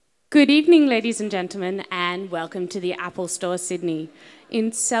Good evening, ladies and gentlemen, and welcome to the Apple Store Sydney.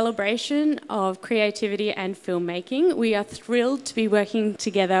 In celebration of creativity and filmmaking, we are thrilled to be working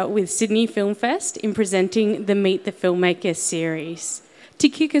together with Sydney Film Fest in presenting the Meet the Filmmaker series. To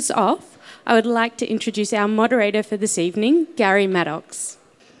kick us off, I would like to introduce our moderator for this evening, Gary Maddox.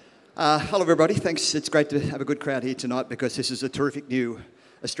 Hello everybody, thanks. It's great to have a good crowd here tonight because this is a terrific new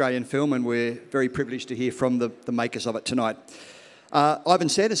Australian film and we're very privileged to hear from the makers of it tonight. Ivan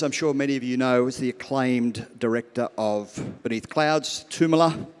Said, as I'm sure many of you know, is the acclaimed director of Beneath Clouds,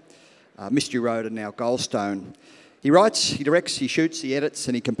 Tumala, Mystery Road and now Goldstone. He writes, he directs, he shoots, he edits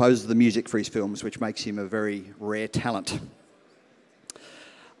and he composes the music for his films, which makes him a very rare talent.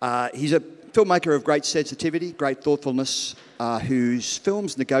 He's a filmmaker of great sensitivity, great thoughtfulness, whose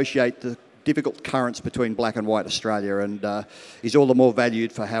films negotiate the difficult currents between black and white Australia, and he's all the more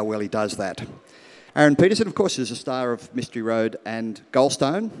valued for how well he does that. Aaron Peterson, of course, is a star of Mystery Road and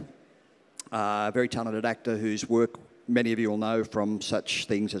Goldstone, a very talented actor whose work many of you will know from such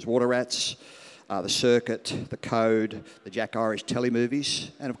things as Water Rats, The Circuit, The Code, the Jack Irish telemovies,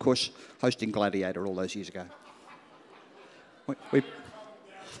 and of course, hosting Gladiator all those years ago.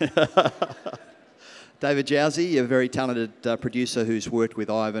 David Jowsey, a very talented producer who's worked with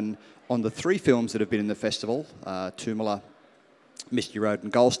Ivan on the 3 films that have been in the festival, Tumala, Mystery Road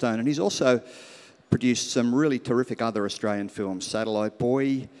and Goldstone, and he's also produced some really terrific other Australian films. Satellite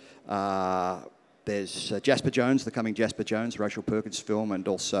Boy, there's Jasper Jones, the coming Jasper Jones, Rachel Perkins film, and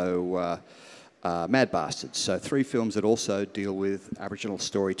also Mad Bastards. So 3 films that also deal with Aboriginal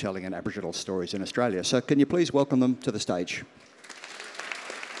storytelling and Aboriginal stories in Australia. So can you please welcome them to the stage?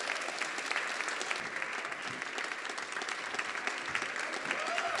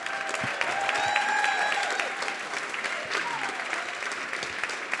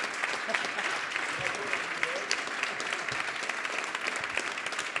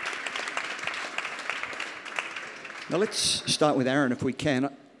 Now let's start with Aaron if we can.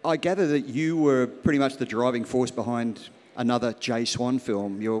 I gather that you were pretty much the driving force behind another Jay Swan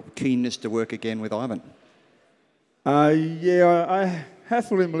film, your keenness to work again with Ivan. I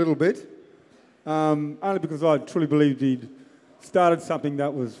hassled him a little bit, only because I truly believed he'd started something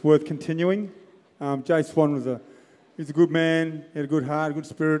that was worth continuing. Jay Swan he's a good man, he had a good heart, a good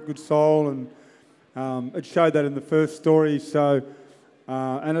spirit, good soul, and it showed that in the first story. So,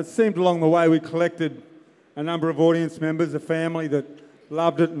 and it seemed along the way we collected a number of audience members, a family that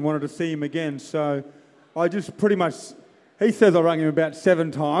loved it and wanted to see him again. So I just pretty much, he says I rang him about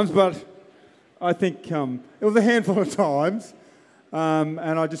 7 times, but I think it was a handful of times. And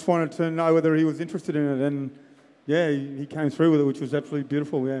I just wanted to know whether he was interested in it. And yeah, he came through with it, which was absolutely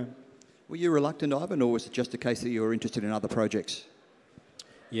beautiful, yeah. Were you reluctant, Ivan, or was it just a case that you were interested in other projects?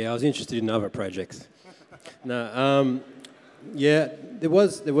 Yeah, I was interested in other projects. No, there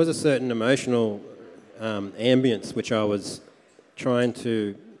was a certain emotional ambience which I was trying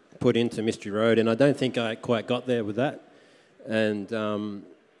to put into Mystery Road, and I don't think I quite got there with that. And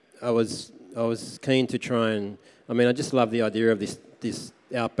I was keen to try and, I just love the idea of this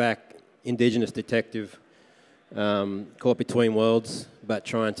outback Indigenous detective caught between worlds, but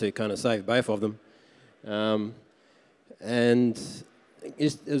trying to kind of save both of them. And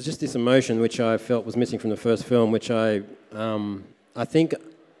it was just this emotion which I felt was missing from the first film, which I think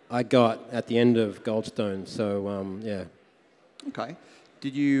I got at the end of Goldstone, so yeah. Okay.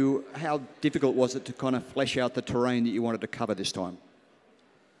 How difficult was it to kind of flesh out the terrain that you wanted to cover this time?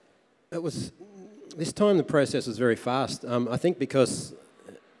 This time the process was very fast. I think because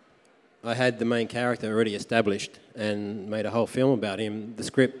I had the main character already established and made a whole film about him, the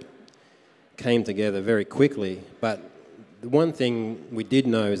script came together very quickly. But the one thing we did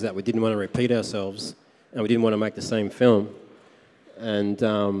know is that we didn't want to repeat ourselves and we didn't want to make the same film. And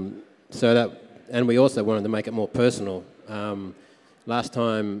and we also wanted to make it more personal. Last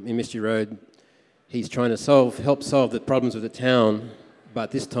time in Mystery Road, he's trying to help solve the problems of the town, but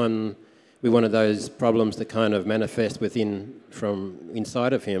this time we wanted those problems to kind of manifest from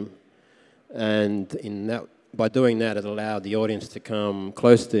inside of him. And by doing that, it allowed the audience to come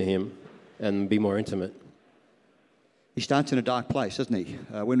close to him and be more intimate. He starts in a dark place, doesn't he?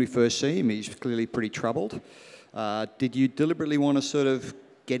 When we first see him, he's clearly pretty troubled. Did you deliberately want to sort of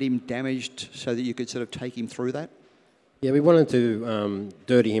get him damaged so that you could sort of take him through that? Yeah, we wanted to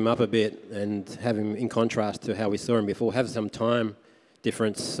dirty him up a bit and have him in contrast to how we saw him before, have some time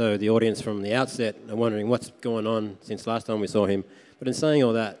difference so the audience from the outset are wondering what's going on since last time we saw him. But in saying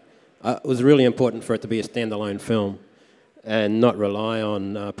all that, it was really important for it to be a standalone film and not rely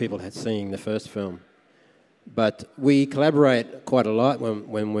on people seeing the first film. But we collaborate quite a lot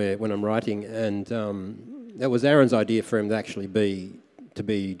when I'm writing, and that was Aaron's idea for him to actually be to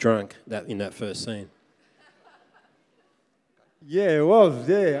be drunk in that first scene. Yeah, it was,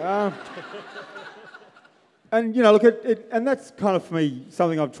 yeah. And, you know, look, and that's kind of, for me,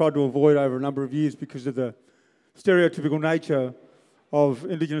 something I've tried to avoid over a number of years because of the stereotypical nature of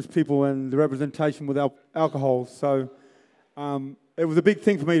Indigenous people and the representation with alcohol. So it was a big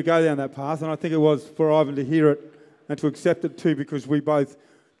thing for me to go down that path, and I think it was for Ivan to hear it and to accept it too, because we both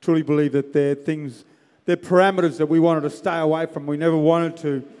truly believe that they're parameters that we wanted to stay away from. We never wanted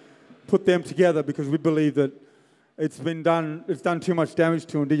to put them together because we believe that it's done too much damage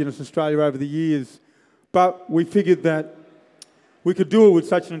to Indigenous Australia over the years. But we figured that we could do it with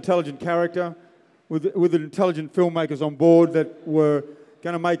such an intelligent character, with intelligent filmmakers on board that were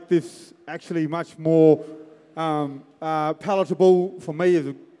going to make this actually much more palatable for me as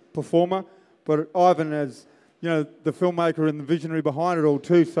a performer, but Ivan as, you know, the filmmaker and the visionary behind it all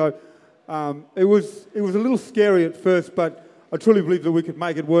too. So it was a little scary at first, but I truly believe that we could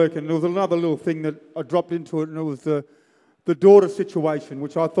make it work. And there was another little thing that I dropped into it, and it was the daughter situation,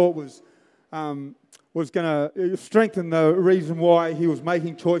 which I thought was going to strengthen the reason why he was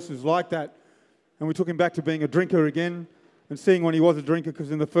making choices like that. And we took him back to being a drinker again and seeing when he was a drinker,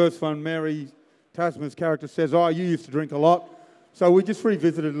 because in the first one, Mary Tasman's character says, "Oh, you used to drink a lot." So we just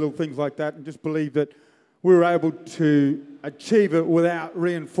revisited little things like that and just believed that we were able to achieve it without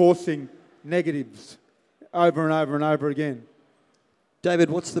reinforcing negatives over and over and over again.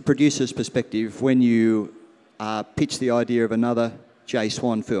 David, what's the producer's perspective when you pitched the idea of another Jay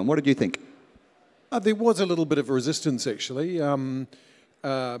Swan film? What did you think? There was a little bit of resistance, actually, in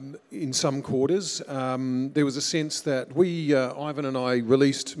some quarters. There was a sense that Ivan and I,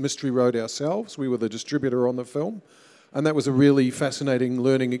 released Mystery Road ourselves. We were the distributor on the film, and that was a really fascinating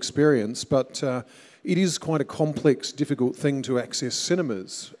learning experience. But it is quite a complex, difficult thing to access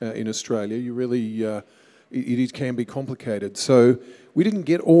cinemas in Australia. You really, it can be complicated. So we didn't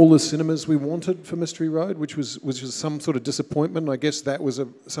get all the cinemas we wanted for Mystery Road, which was some sort of disappointment. I guess that was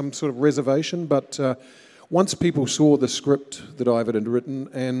some sort of reservation. But once people saw the script that Ivan had written,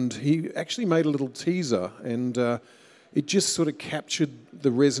 and he actually made a little teaser, and it just sort of captured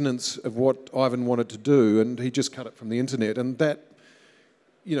the resonance of what Ivan wanted to do, and he just cut it from the internet. And that,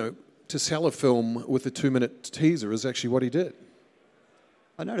 you know, to sell a film with a 2-minute teaser is actually what he did.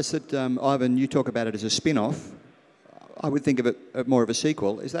 I noticed that, Ivan, you talk about it as a spin-off. I would think of it more of a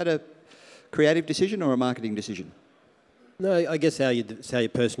sequel. Is that a creative decision or a marketing decision? No, I guess how you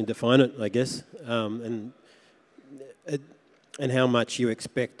personally define it, I guess, and how much you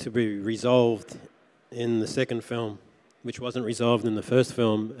expect to be resolved in the second film, which wasn't resolved in the first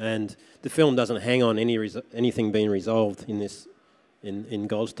film, and the film doesn't hang on anything being resolved in this in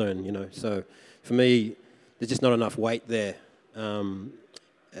Goldstone, you know. So for me, there's just not enough weight there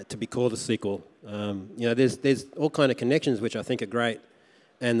to be called a sequel. You know, there's all kind of connections which I think are great,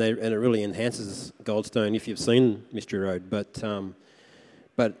 and it really enhances Goldstone if you've seen Mystery Road. But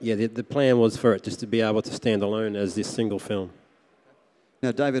yeah, the plan was for it just to be able to stand alone as this single film.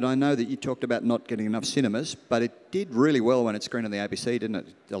 Now, David, I know that you talked about not getting enough cinemas, but it did really well when it screened on the ABC, didn't it?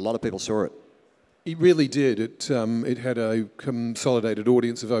 A lot of people saw it. It really did. It had a consolidated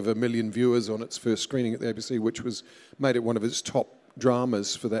audience of over 1 million viewers on its first screening at the ABC, which made it one of its top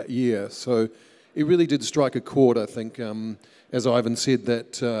dramas for that year. So it really did strike a chord, I think. As Ivan said,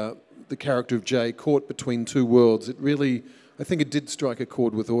 that the character of Jay caught between two worlds. I think it did strike a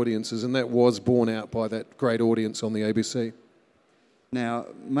chord with audiences, and that was borne out by that great audience on the ABC. Now,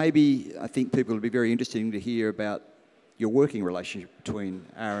 maybe I think people would be very interested to hear about your working relationship between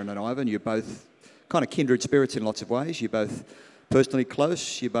Aaron and Ivan. You're both kind of kindred spirits in lots of ways. You're both personally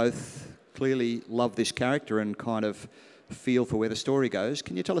close. You both clearly love this character and kind of feel for where the story goes.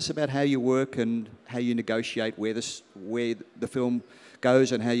 Can you tell us about how you work and how you negotiate where the film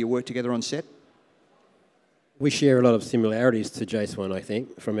goes and how you work together on set? We share a lot of similarities to Jay Swan, I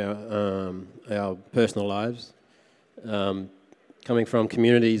think, from our personal lives. Coming from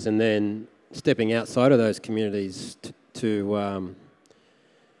communities and then stepping outside of those communities to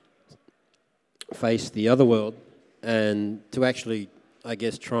face the other world and to actually, I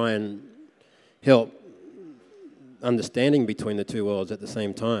guess, try and help understanding between the two worlds at the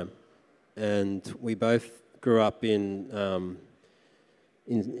same time. And we both grew up in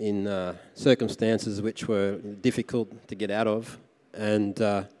circumstances which were difficult to get out of, and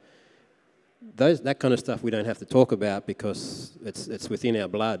that kind of stuff we don't have to talk about because it's within our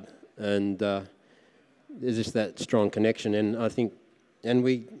blood, and there's just that strong connection. And I think, and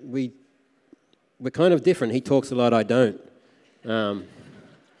we're kind of different. He talks a lot, I don't.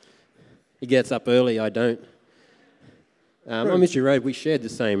 He gets up early, I don't. On Mystery Road, we shared the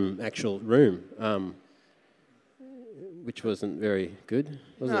same actual room. which wasn't very good,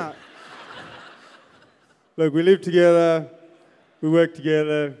 was Nah. it? Look, we lived together, we worked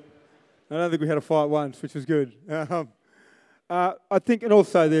together. I don't think we had a fight once, which was good. I think, and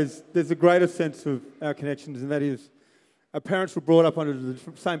also there's a greater sense of our connections, and that is our parents were brought up under the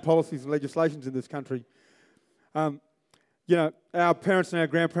same policies and legislations in this country. You know, our parents and our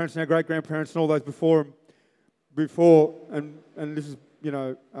grandparents and our great-grandparents and all those before, and this is, you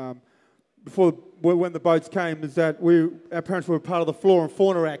know, before when the boats came, is that our parents were part of the Flora and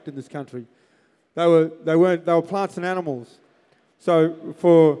Fauna Act in this country. They were plants and animals. So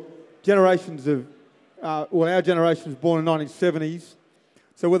for generations of, our generation was born in the 1970s,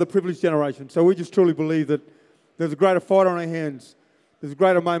 so we're the privileged generation. So we just truly believe that there's a greater fight on our hands. There's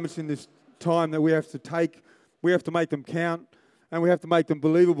greater moments in this time that we have to take. We have to make them count, and we have to make them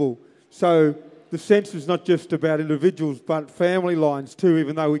believable. So the sense is not just about individuals, but family lines too,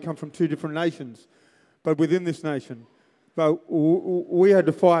 even though we come from two different nations, but within this nation. But we had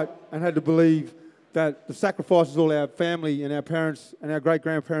to fight and had to believe that the sacrifices all our family and our parents and our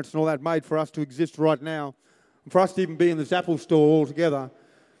great-grandparents and all that made for us to exist right now, and for us to even be in this Apple store all together,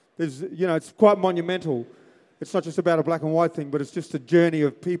 it's quite monumental. It's not just about a black and white thing, but it's just a journey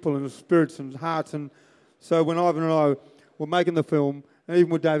of people and spirits and hearts. And so when Ivan and I were making the film, and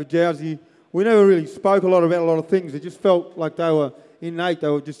even with David Jowsey, we never really spoke a lot about a lot of things. It just felt like they were innate. They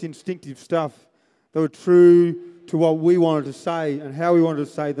were just instinctive stuff. They were true to what we wanted to say and how we wanted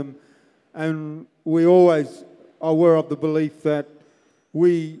to say them. And we always were of the belief that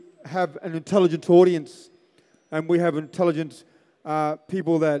we have an intelligent audience and we have intelligent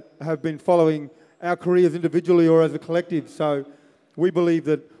people that have been following our careers individually or as a collective. So we believe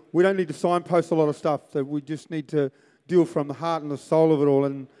that we don't need to signpost a lot of stuff, that we just need to deal from the heart and the soul of it all.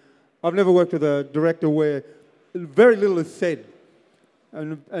 And I've never worked with a director where very little is said.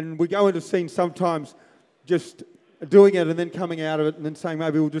 And we go into scenes sometimes just doing it and then coming out of it and then saying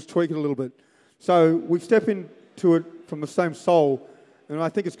maybe we'll just tweak it a little bit. So we step into it from the same soul, and I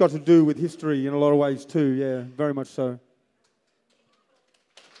think it's got to do with history in a lot of ways too, yeah, very much so.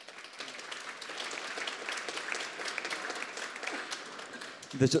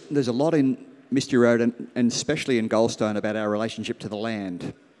 There's a lot in Mystery Road and especially in Goldstone about our relationship to the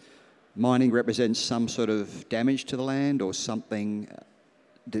land. Mining represents some sort of damage to the land or something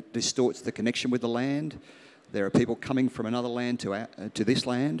that distorts the connection with the land. There are people coming from another land to this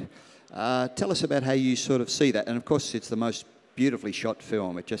land. Tell us about how you sort of see that. And of course, it's the most beautifully shot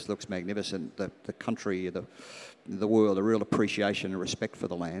film. It just looks magnificent. The country, the world, a real appreciation and respect for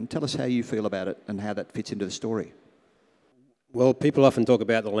the land. Tell us how you feel about it and how that fits into the story. Well, people often talk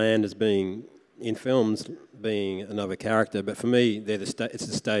about the land as being, in films, being another character, but for me, it's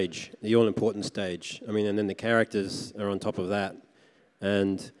the stage, the all-important stage. I mean, and then the characters are on top of that.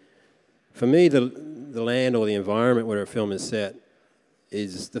 And for me, the land or the environment where a film is set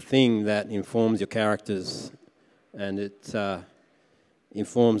is the thing that informs your characters, and it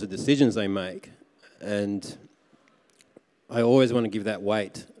informs the decisions they make. And I always want to give that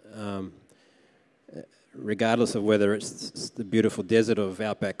weight, regardless of whether it's the beautiful desert of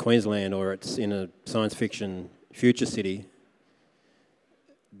outback Queensland or it's in a science fiction future city.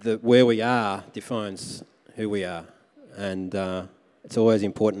 Where we are defines who we are, and it's always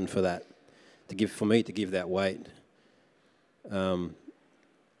important for that for me to give that weight.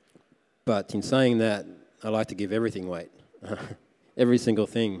 But in saying that, I like to give everything weight, every single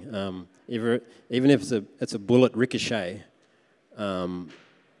thing. Even if it's a bullet ricochet,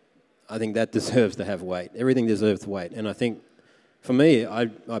 I think that deserves to have weight. Everything deserves weight. And I think, for me, I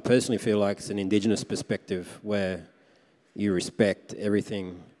personally feel like it's an Indigenous perspective where you respect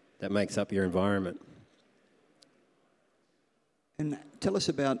everything that makes up your environment. And tell us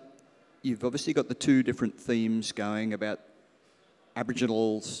about, you've obviously got the two different themes going about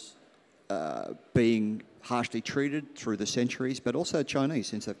Aboriginals being harshly treated through the centuries, but also Chinese,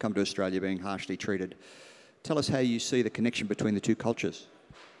 since they've come to Australia, being harshly treated. Tell us how you see the connection between the two cultures.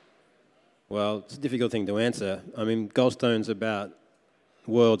 Well, it's a difficult thing to answer. I mean, Goldstone's about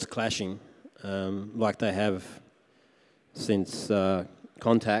worlds clashing, like they have since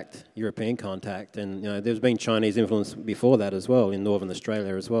European contact, and there's been Chinese influence before that as well in Northern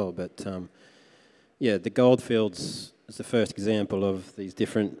Australia as well. But the Goldfields is the first example of these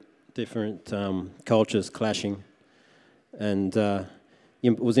different cultures clashing, and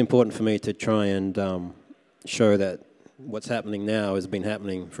it was important for me to try and show that what's happening now has been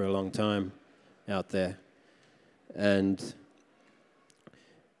happening for a long time out there. And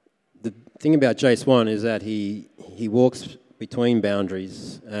the thing about Jace Wan is that he walks between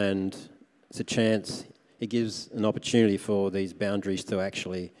boundaries, and it's a chance, it gives an opportunity for these boundaries to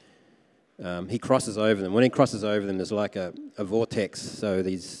actually he crosses over them. When he crosses over them, there's like a vortex, so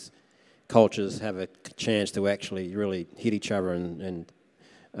these cultures have a chance to actually really hit each other and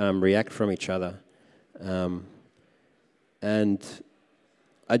react from each other. And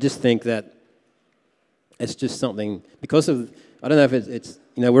I just think that it's just something, because of, I don't know if it's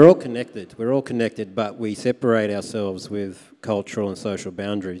we're all connected, but we separate ourselves with cultural and social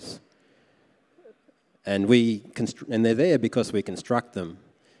boundaries. And and they're there because we construct them.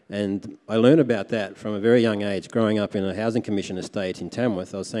 And I learned about that from a very young age, growing up in a housing commission estate in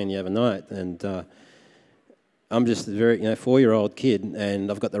Tamworth. I was saying the other night, and I'm just a very 4-year-old kid,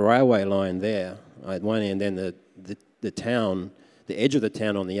 and I've got the railway line there at one end, and the town, the edge of the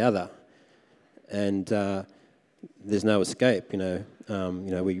town on the other, and there's no escape.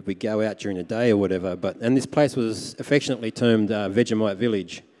 We go out during the day or whatever. And this place was affectionately termed Vegemite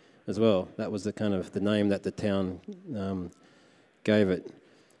Village, as well. That was the name that the town gave it.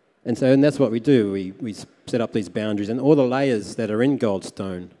 And that's what we do. We set up these boundaries, and all the layers that are in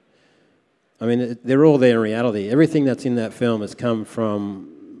Goldstone, I mean, they're all there in reality. Everything that's in that film has come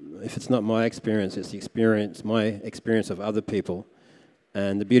from, if it's not my experience, it's my experience of other people.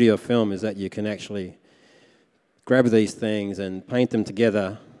 And the beauty of film is that you can actually grab these things and paint them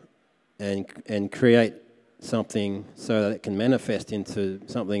together and create something so that it can manifest into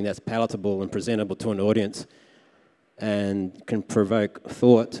something that's palatable and presentable to an audience and can provoke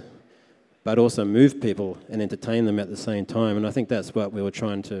thought, but also move people and entertain them at the same time. And I think that's what we were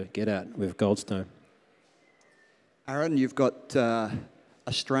trying to get at with Goldstone. Aaron, you've got a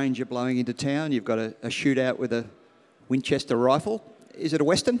stranger blowing into town. You've got a shootout with a Winchester rifle. Is it a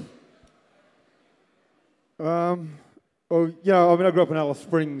Western? I grew up in Alice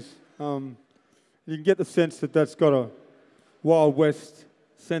Springs. You can get the sense that that's got a Wild West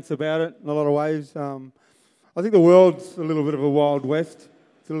sense about it in a lot of ways. I think the world's a little bit of a Wild West.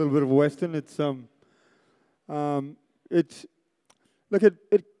 It's a little bit of a Western. It can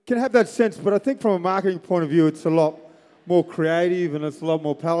have that sense, but I think from a marketing point of view, it's a lot more creative and it's a lot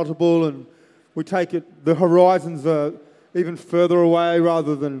more palatable, and we take it, the horizons are even further away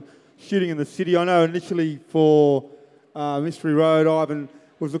rather than shooting in the city. I know initially for Mystery Road, Ivan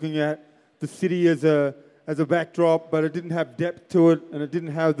was looking at the city as a backdrop, but it didn't have depth to it, and it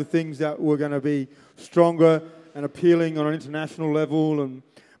didn't have the things that were going to be stronger and appealing on an international level,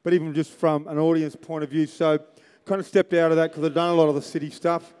 but even just from an audience point of view. So kind of stepped out of that because I'd done a lot of the city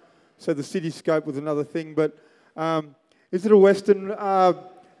stuff. So the cityscape was another thing. But is it a Western?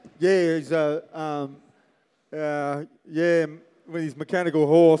 He's with his mechanical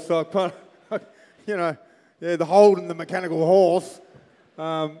horse. So I kind of, the Holden, the mechanical horse.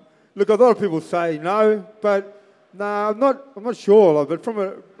 Look, a lot of people say no, but no, I'm not sure. But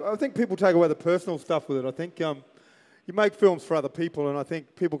I think people take away the personal stuff with it. I think you make films for other people, and I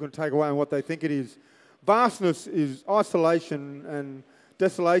think people can take away what they think it is. Vastness is isolation and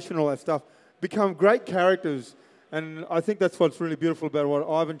desolation, all that stuff, become great characters, and I think that's what's really beautiful about what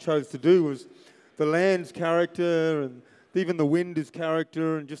Ivan chose to do was the land's character, and even the wind is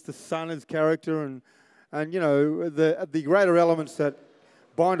character, and just the sun is character, and the greater elements that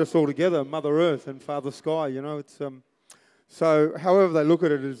bind us all together, Mother Earth and Father Sky. It's so however they look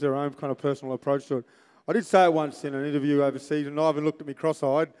at it is their own kind of personal approach to it. I did say it once in an interview overseas, and Ivan looked at me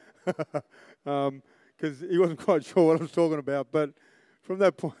cross-eyed because he wasn't quite sure what I was talking about. But from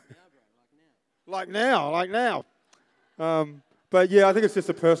that point, like now. But yeah, I think it's just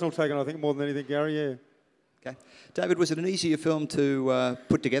a personal take, and I think more than anything, Gary. Yeah. Okay, David, was it an easier film to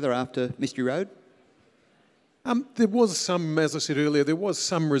put together after Mystery Road? There was some, as I said earlier, there was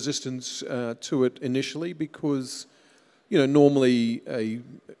some resistance to it initially because, normally a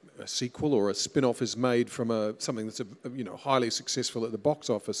sequel or a spin-off is made from something that's highly successful at the box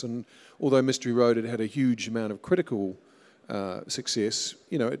office. And although Mystery Road had a huge amount of critical success,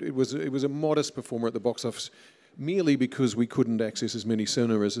 it was a modest performer at the box office, merely because we couldn't access as many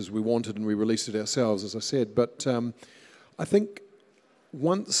cinemas as we wanted, and we released it ourselves, as I said. But I think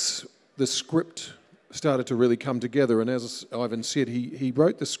once the script started to really come together, and as Ivan said, he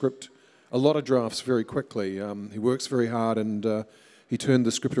wrote the script, a lot of drafts very quickly. He works very hard, and he turned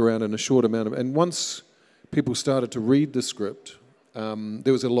the script around in a short amount of... And once people started to read the script,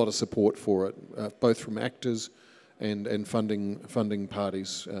 there was a lot of support for it, both from actors and funding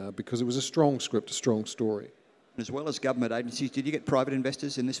parties, because it was a strong script, a strong story. As well as government agencies, did you get private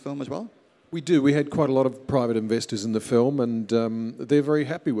investors in this film as well? We do. We had quite a lot of private investors in the film, and they're very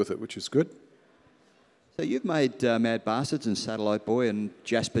happy with it, which is good. So you've made Mad Bastards and Satellite Boy and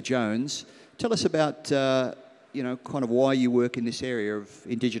Jasper Jones. Tell us about, kind of why you work in this area of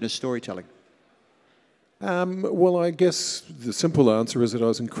Indigenous storytelling. Well, I guess the simple answer is that I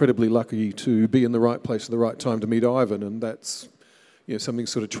was incredibly lucky to be in the right place at the right time to meet Ivan, and that's something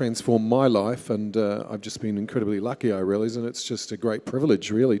sort of transformed my life, and I've just been incredibly lucky, I realise, and it's just a great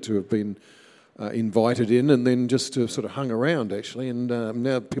privilege, really, to have been invited in and then just to have sort of hung around, actually, and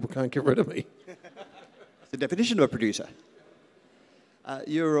now people can't get rid of me. The definition of a producer.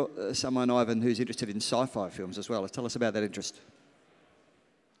 You're someone, Ivan, who's interested in sci-fi films as well. Tell us about that interest.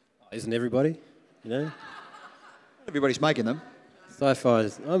 Isn't everybody? Everybody's making them. Sci-fi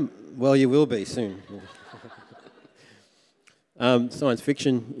is, well, you will be soon. Science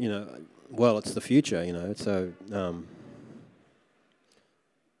fiction, well, it's the future, so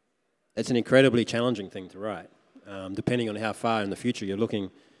it's an incredibly challenging thing to write, depending on how far in the future you're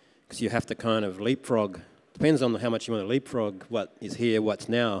looking, because you have to kind of leapfrog. Depends on how much you want to leapfrog what is here, what's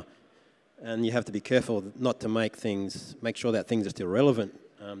now, and you have to be careful not to make sure that things are still relevant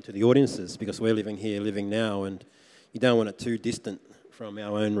to the audiences, because we're living here, living now, and you don't want it too distant from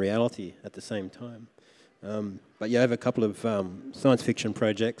our own reality at the same time. But I have a couple of science fiction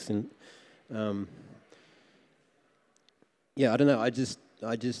projects, and I don't know. I just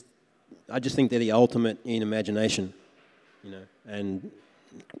think they're the ultimate in imagination, and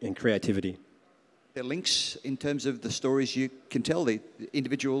creativity. There are links in terms of the stories you can tell, the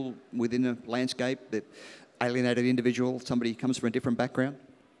individual within a landscape, the alienated individual, somebody who comes from a different background?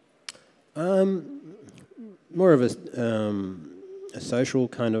 More of a social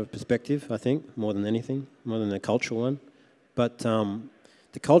kind of perspective, I think, more than anything, more than a cultural one. But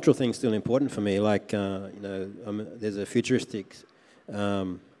the cultural thing's still important for me. Like, there's a futuristic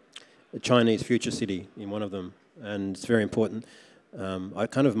a Chinese future city in one of them, and it's very important. I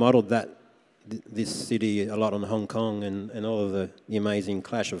kind of modelled this city a lot on Hong Kong and all of the amazing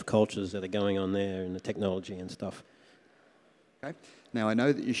clash of cultures that are going on there and the technology and stuff. Okay. Now, I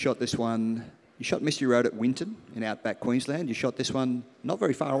know that you shot this one, you shot Mystery Road at Winton in outback Queensland. You shot this one not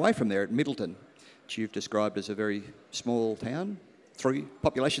very far away from there at Middleton, which you've described as a very small town,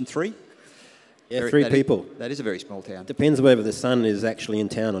 population 3. Yeah, 3 people. That is a very small town. Depends whether the son is actually in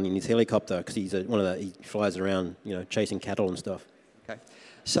town on in his helicopter, because he's he flies around, chasing cattle and stuff. Okay.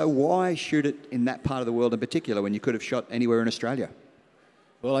 So why shoot it in that part of the world in particular when you could have shot anywhere in Australia?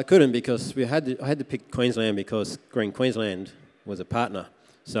 Well, I couldn't, because I had to pick Queensland because Green Queensland was a partner.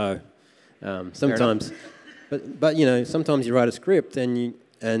 So sometimes, but sometimes you write a script and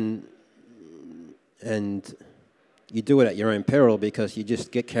you do it at your own peril, because you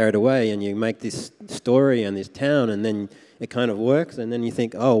just get carried away and you make this story and this town, and then it kind of works, and then you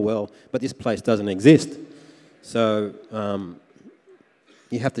think, oh well, but this place doesn't exist. So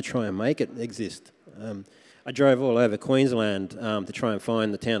you have to try and make it exist. I drove all over Queensland to try and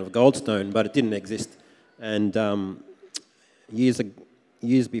find the town of Goldstone, but it didn't exist. And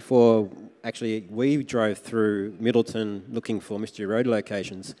years before, actually, we drove through Middleton looking for Mystery Road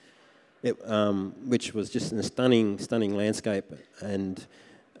locations, which was just a stunning landscape, and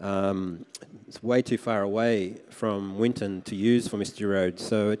it's way too far away from Winton to use for Mystery Road.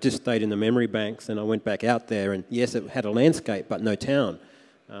 So it just stayed in the memory banks, and I went back out there, and yes, it had a landscape, but no town.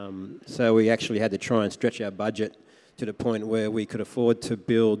 So we actually had to try and stretch our budget to the point where we could afford to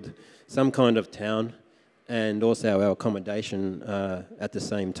build some kind of town and also our accommodation at the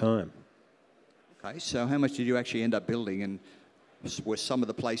same time. Okay, so how much did you actually end up building, and were some of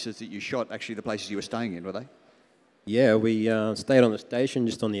the places that you shot actually the places you were staying in, were they? Yeah, we stayed on the station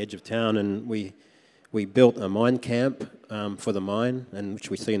just on the edge of town, and we built a mine camp for the mine, and which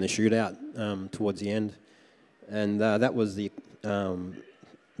we see in the shootout towards the end. And that was the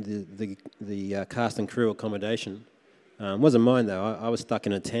cast and crew accommodation. It wasn't mine though. I was stuck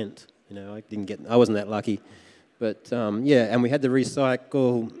in a tent. I wasn't that lucky. But and we had to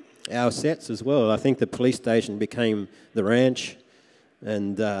recycle our sets as well. I think the police station became the ranch,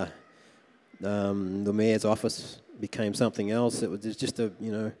 and the mayor's office became something else. It was just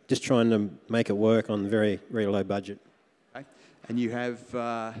just trying to make it work on very, very low budget. Okay. And you have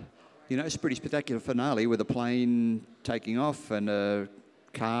it's a pretty spectacular finale with a plane taking off and a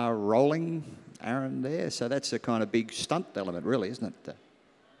car rolling, Aaron, there. So that's a kind of big stunt element, really, isn't it?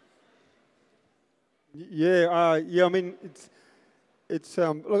 Yeah. I mean,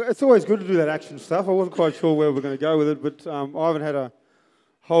 look, it's always good to do that action stuff. I wasn't quite sure where we're going to go with it, but Ivan had a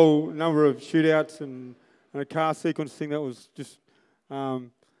whole number of shootouts and a car sequence thing that was just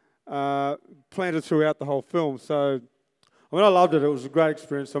planted throughout the whole film. So, I mean, I loved it. It was a great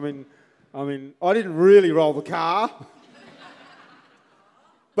experience. I mean, I didn't really roll the car,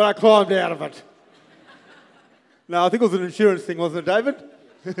 but I climbed out of it. No, I think it was an insurance thing, wasn't it, David?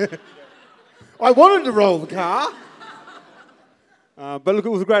 I wanted to roll the car. But look, it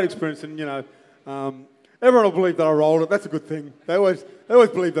was a great experience, and everyone will believe that I rolled it. That's a good thing. They always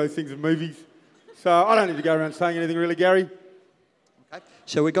believe those things in movies. So I don't need to go around saying anything really, Gary. Okay.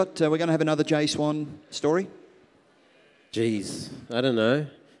 So we're going to have another Jay Swan story. Jeez, I don't know.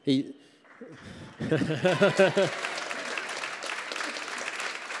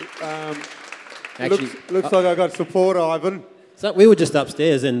 Actually, looks like I got support, Ivan. so we were just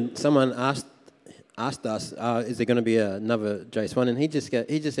upstairs, and someone asked us, "Is there going to be another Jay Swan?" And he just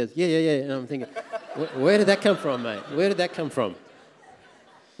says, "Yeah." And I'm thinking, where did that come from, mate? Where did that come from?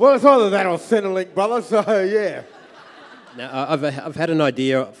 Well, it's either that or Centrelink, brother. So yeah. Now, I've had an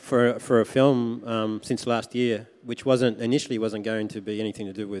idea for a film since last year, which initially wasn't going to be anything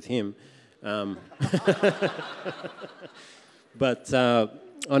to do with him, but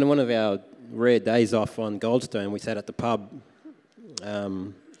on one of our rare days off on Goldstone, we sat at the pub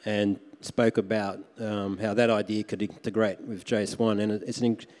and spoke about how that idea could integrate with Jay Swan, and it's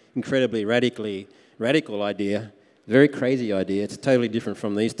an incredibly radical idea, very crazy idea. It's totally different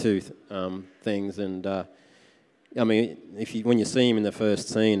from these two things, and I mean, when you see him in the first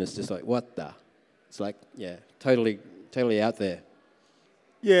scene, it's just like, what the? It's like, yeah, totally out there.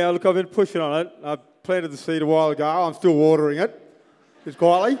 Yeah, look, I've been pushing on it. I planted the seed a while ago. I'm still watering it, just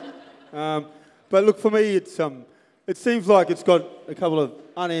quietly. But look, for me, it seems like it's got a couple of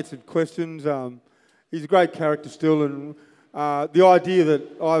unanswered questions. He's a great character still, and the idea that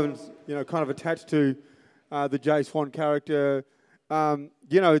Ivan's, kind of attached to the Jay Swan character,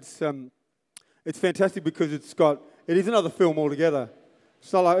 it's fantastic because it is another film altogether.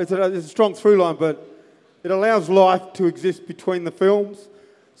 It's not like it's a strong through line, but it allows life to exist between the films.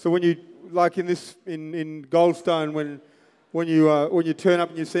 So when you, like in Goldstone, when you turn up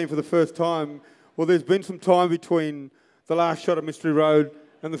and you see him for the first time, well, there's been some time between the last shot of Mystery Road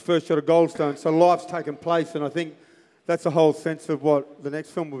and the first shot of Goldstone. So life's taken place, and I think that's the whole sense of what the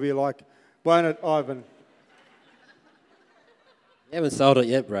next film will be like. Won't it, Ivan? You haven't sold it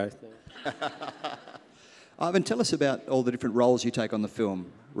yet, bro. Ivan, tell us about all the different roles you take on the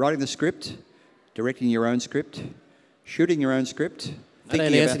film. Writing the script, directing your own script, shooting your own script. I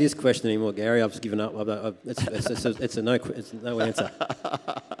don't answer this question anymore, Gary. I've just given up. It's a no answer.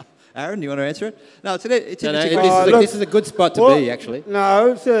 Aaron, do you want to answer it? No, this is a good spot to be, actually.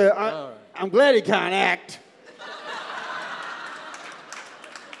 No, I'm glad he can't act.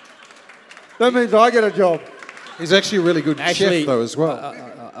 That means I get a job. He's actually a really good chef, though, as well.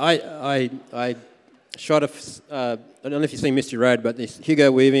 I shot I don't know if you've seen Mystery Road, but this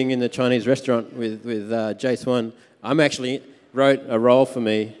Hugo Weaving in the Chinese restaurant with Jay Swan. Wrote a role for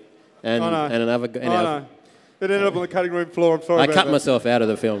me and another. No. It ended up on the cutting room floor. I'm sorry. I cut myself out of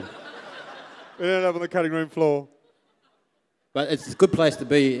the film. It ended up on the cutting room floor. But it's a good place to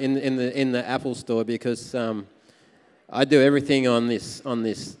be in the Apple store because I do everything on this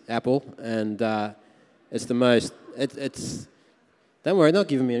Apple, and it's the most. It's. Don't worry, not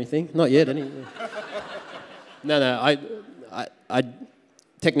giving me anything. Not yet, anyway. No. I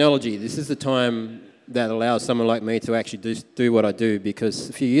technology. This is the time that allows someone like me to actually do what I do, because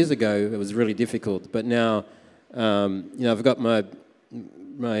a few years ago it was really difficult. But now, I've got my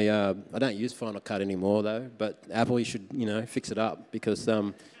I don't use Final Cut anymore though. But Apple, you should fix it up because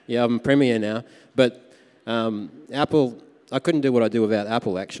I'm in Premiere now. But Apple, I couldn't do what I do without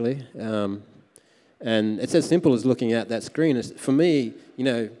Apple actually. And it's as simple as looking at that screen. For me,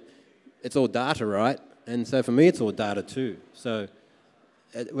 it's all data, right? And so for me, it's all data too. So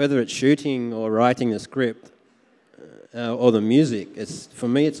whether it's shooting or writing the script or the music, for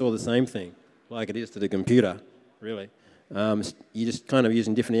me, it's all the same thing, like it is to the computer, really. You're just kind of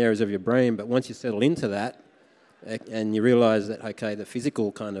using different areas of your brain, but once you settle into that and you realise that, okay, the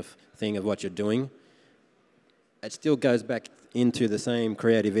physical kind of thing of what you're doing, it still goes back into the same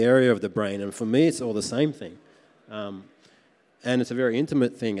creative area of the brain, and for me, it's all the same thing. And it's a very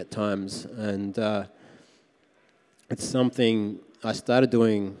intimate thing at times, and it's something I started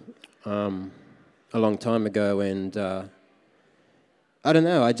doing a long time ago, and I don't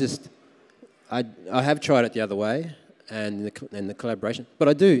know. I have tried it the other way, and the collaboration. But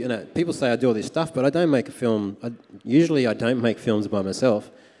I do. People say I do all this stuff, but I don't make a film. Usually, I don't make films by myself.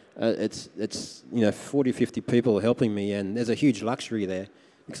 It's 40, 50 people helping me, and there's a huge luxury there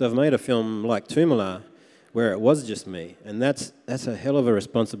because I've made a film like Tumala, where it was just me, and that's a hell of a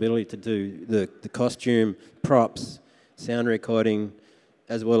responsibility to do the costume, props, sound recording,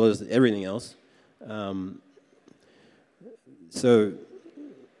 as well as everything else. So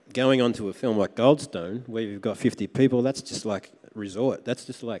going on to a film like Goldstone, where you've got 50 people, that's just like resort. That's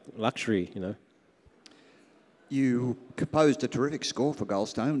just like luxury, You composed a terrific score for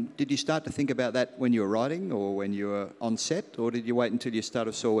Goldstone. Did you start to think about that when you were writing or when you were on set, or did you wait until you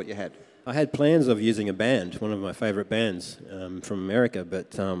saw what you had? I had plans of using a band, one of my favourite bands from America,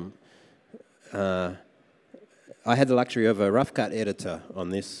 but I had the luxury of a rough cut editor on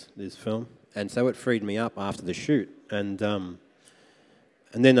this film, and so it freed me up after the shoot. And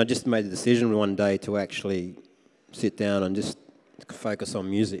then I just made the decision one day to actually sit down and just focus on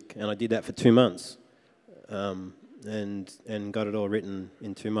music, and I did that for 2 months, and got it all written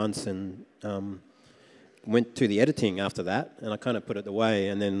in 2 months, and went to the editing after that, and I kind of put it away,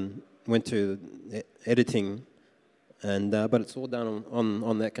 and then went to editing, and but it's all done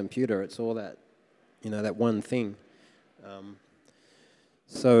on that computer. It's all that, that one thing.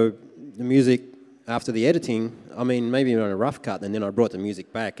 So the music after the editing, I mean, maybe on a rough cut, and then I brought the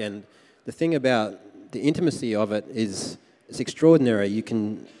music back. And the thing about the intimacy of it is it's extraordinary. You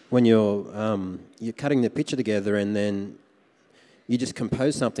can, when you're cutting the picture together, and then you just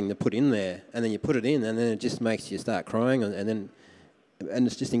compose something to put in there, and then you put it in, and then it just makes you start crying, and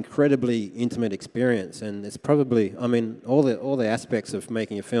it's just incredibly intimate experience. And it's probably, I mean, all the aspects of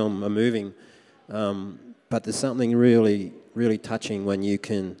making a film are moving, but there's something really, really touching when you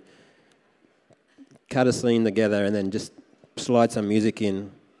can cut a scene together and then just slide some music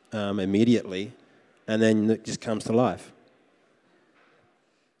in immediately, and then it just comes to life.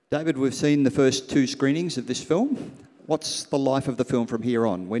 David, we've seen the first 2 screenings of this film. What's the life of the film from here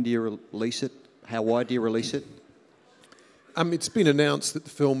on? When do you release it? How wide do you release it? It's been announced that the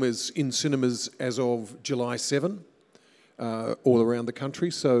film is in cinemas as of July 7, all around the country.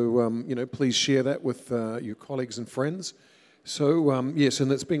 So, please share that with your colleagues and friends. So, yes,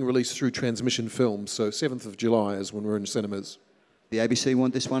 and it's being released through Transmission Films. So 7th of July is when we're in cinemas. The ABC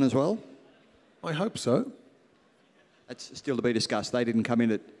want this one as well? I hope so. That's still to be discussed. They didn't come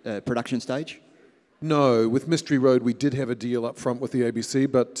in at production stage? No, with Mystery Road we did have a deal up front with the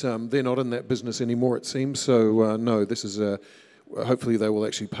ABC, but they're not in that business anymore, it seems. So no, this is hopefully they will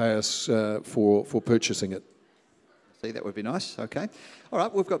actually pay us for purchasing it. See, that would be nice. Okay. All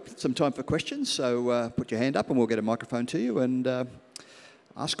right, we've got some time for questions, so put your hand up and we'll get a microphone to you and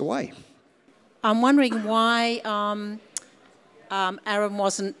ask away. I'm wondering why Aaron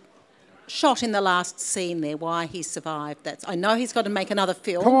wasn't shot in the last scene there, why he survived. I know he's got to make another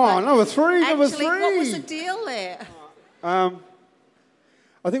film. Come on, number 3, number 3. Actually, what was the deal there? I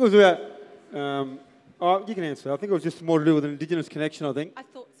think it was about... you can answer. I think it was just more to do with an Indigenous connection, I think. I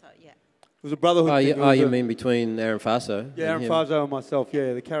thought so, yeah. It was a brotherhood thing. You mean between Aaron Faso? Yeah, Aaron Faso and myself,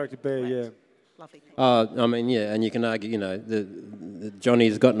 yeah, the character Bear, yeah. Lovely. I mean, yeah, and you can argue, the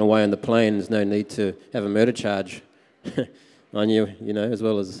Johnny's gotten away on the plane. There's no need to have a murder charge on you, as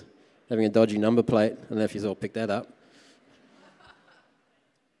well as having a dodgy number plate. I don't know if you've all picked that up.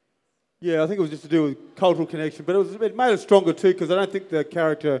 Yeah, I think it was just to do with cultural connection, but it made it stronger too, because I don't think the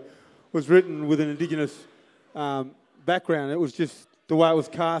character was written with an Indigenous background. It was just the way it was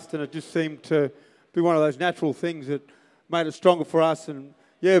cast, and it just seemed to be one of those natural things that made it stronger for us. And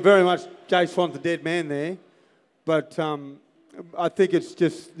yeah, very much Jay Swan's a dead man there, but I think it's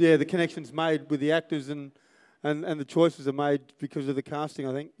just, the connections made with the actors and the choices are made because of the casting,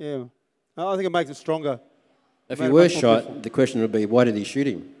 I think, yeah. I think it makes it stronger. If he were shot, the question would be, why did he shoot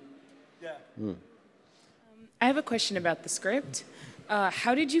him? Yeah. I have a question about the script.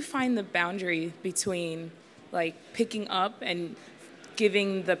 How did you find the boundary between, picking up and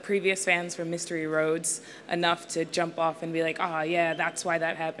giving the previous fans from Mystery Roads enough to jump off and be like, yeah, that's why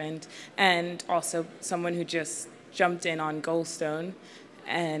that happened, and also someone who just jumped in on Goldstone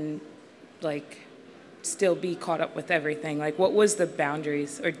and, still be caught up with everything? What was the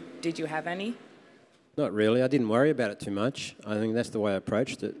boundaries, or did you have any? Not really. I didn't worry about it too much. I think that's the way I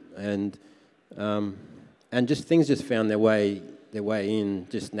approached it, and just things just found their way in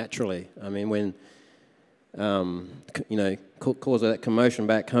just naturally. I mean, when cause that commotion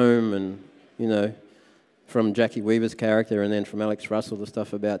back home, and from Jackie Weaver's character, and then from Alex Russell, the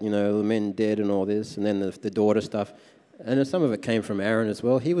stuff about the men dead and all this, and then the daughter stuff, and then some of it came from Aaron as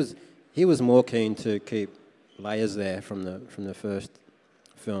well. He was more keen to keep layers there from the first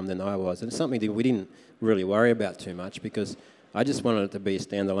film than I was. And it's something that we didn't really worry about too much, because I just wanted it to be a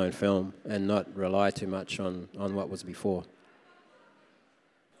standalone film and not rely too much on what was before.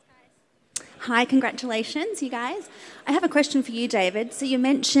 Hi, congratulations, you guys. I have a question for you, David. So you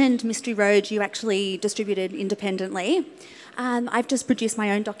mentioned Mystery Road you actually distributed independently. I've just produced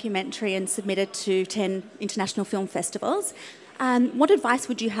my own documentary and submitted to 10 international film festivals. What advice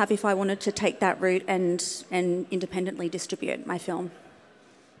would you have if I wanted to take that route and independently distribute my film?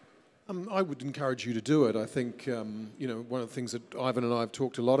 I would encourage you to do it. I think, one of the things that Ivan and I have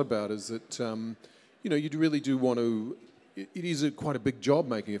talked a lot about is that, you really do want to... It is quite a big job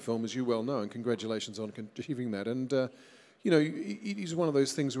making a film, as you well know, and congratulations on achieving that. And, it is one of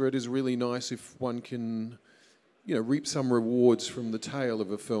those things where it is really nice if one can, reap some rewards from the tail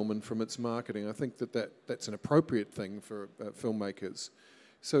of a film and from its marketing. I think that's an appropriate thing for filmmakers.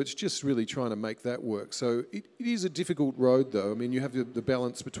 So it's just really trying to make that work. So it is a difficult road, though. I mean, you have the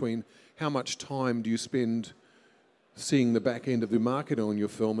balance between how much time do you spend seeing the back end of the market on your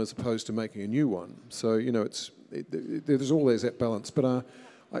film as opposed to making a new one. So, there's always that balance. But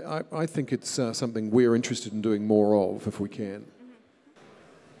I think it's something we're interested in doing more of if we can.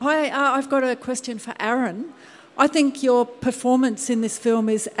 I've got a question for Aaron. I think your performance in this film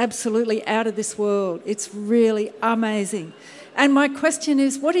is absolutely out of this world. It's really amazing. And my question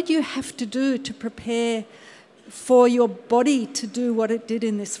is, what did you have to do to prepare for your body to do what it did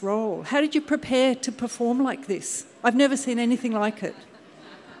in this role? How did you prepare to perform like this? I've never seen anything like it.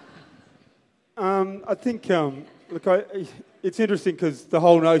 I think, it's interesting because the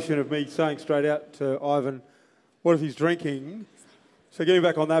whole notion of me saying straight out to Ivan, what if he's drinking? So getting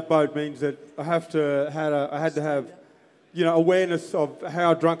back on that boat means that I had to have, awareness of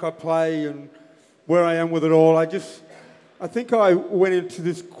how drunk I play and where I am with it all. I think I went into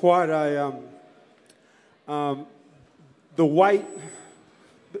this quite the weight,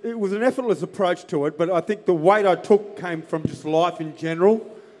 it was an effortless approach to it, but I think the weight I took came from just life in general.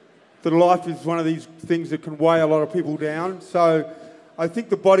 That life is one of these things that can weigh a lot of people down. So I think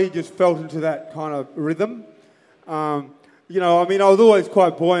the body just felt into that kind of rhythm. I was always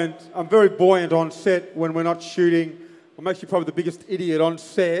quite buoyant. I'm very buoyant on set when we're not shooting. I'm actually probably the biggest idiot on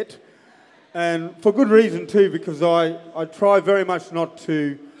set. And for good reason too, because I try very much not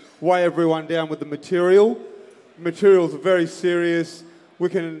to weigh everyone down with the material. The materials are very serious. We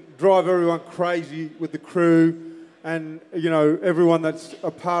can drive everyone crazy with the crew and, everyone that's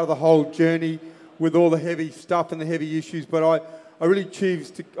a part of the whole journey with all the heavy stuff and the heavy issues. But I really choose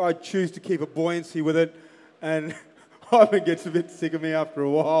to keep a buoyancy with it. And Ivan gets a bit sick of me after a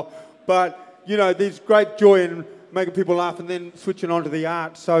while. But, there's great joy in making people laugh and then switching on to the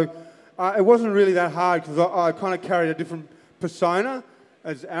art. So it wasn't really that hard because I kind of carried a different persona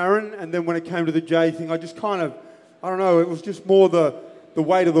as Aaron. And then when it came to the Jay thing, I just kind of, I don't know, it was just more the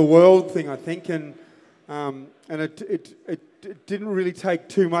weight of the world thing, I think. And it didn't really take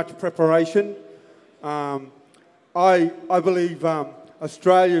too much preparation. I believe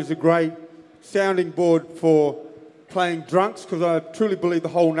Australia is a great sounding board for playing drunks because I truly believe the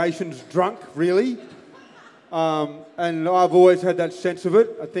whole nation's drunk, really. And I've always had that sense of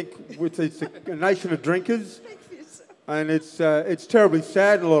it. I think it's a nation of drinkers. And it's terribly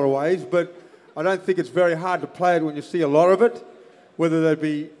sad in a lot of ways, but I don't think it's very hard to play it when you see a lot of it, whether they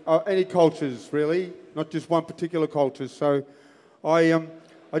be any cultures, really, not just one particular culture. So I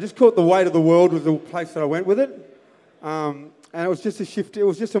just caught the weight of the world was the place that I went with it. And it was just a shift. It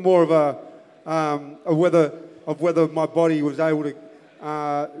was just a more of a whether my body was able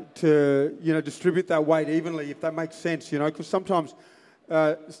to distribute that weight evenly, if that makes sense, because sometimes,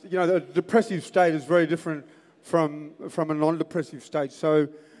 the depressive state is very different from a non-depressive state. So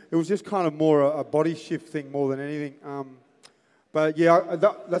it was just kind of more a body shift thing more than anything. But yeah,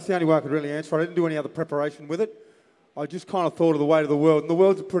 that's the only way I could really answer. I didn't do any other preparation with it. I just kind of thought of the weight of the world. And the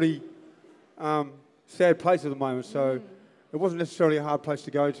world's a pretty sad place at the moment, so it wasn't necessarily a hard place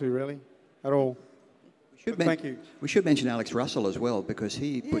to go to, really, at all. Thank you. We should mention Alex Russell as well, because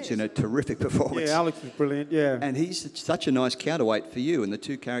he puts in a terrific performance. Yeah, Alex is brilliant, yeah. And he's such a nice counterweight for you, and the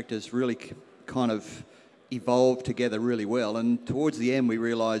two characters really kind of evolved together really well. And towards the end, we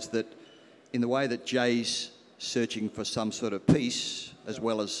realised that in the way that Jay's searching for some sort of peace as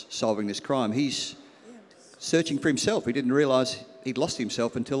well as solving this crime, he's searching for himself. He didn't realise he'd lost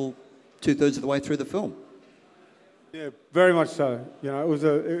himself until 2/3 of the way through the film. Yeah, very much so. It was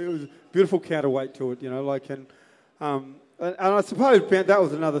a beautiful counterweight to it. And I suppose that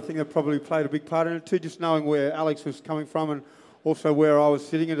was another thing that probably played a big part in it too. Just knowing where Alex was coming from and also where I was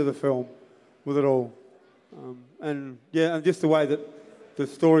sitting into the film with it all. And just the way that the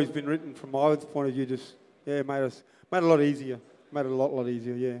story's been written from Ivan's point of view, made it a lot easier. Made it a lot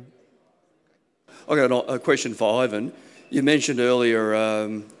easier. Yeah. I got a question for Ivan. You mentioned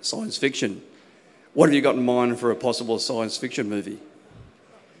earlier science fiction. What have you got in mind for a possible science fiction movie?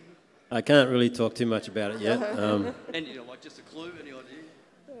 I can't really talk too much about it yet. And just a clue, any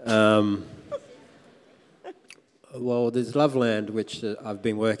idea? Well, there's Loveland, which I've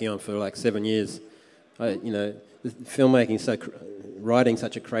been working on for like 7 years. Filmmaking, writing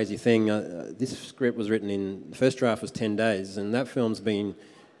such a crazy thing. This script was written the first draft was 10 days, and that film's been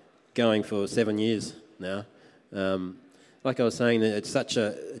going for 7 years now. Like I was saying, it's such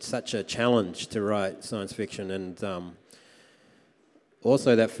a challenge to write science fiction, and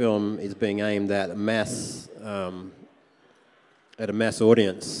also that film is being aimed at a mass at a mass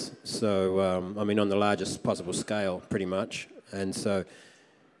audience. So, I mean, on the largest possible scale, pretty much. And so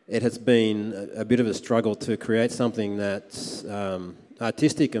it has been a bit of a struggle to create something that's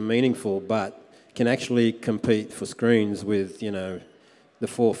artistic and meaningful, but can actually compete for screens with, you know, the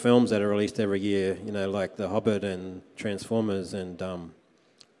 4 films that are released every year, you know, like The Hobbit and Transformers and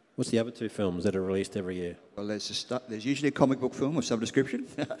what's the other 2 films that are released every year? Well, there's usually a comic book film of some description.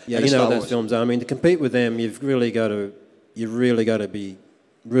 Yeah, you know what those films are. I mean, to compete with them, you've really got to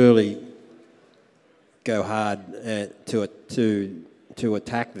go hard to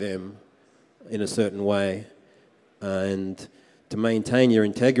attack them in a certain way, and to maintain your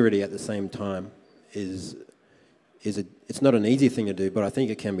integrity at the same time it's not an easy thing to do, but I think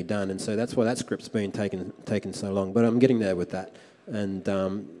it can be done, and so that's why that script's been taken so long. But I'm getting there with that, and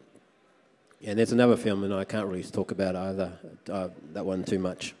there's another film, and I can't really talk about either that one too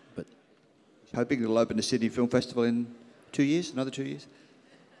much. But hoping it'll open the Sydney Film Festival in 2 years, another 2 years,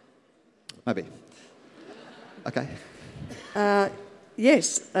 maybe. Okay.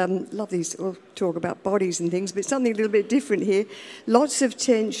 Yes, lovely talk about bodies and things, but something a little bit different here. Lots of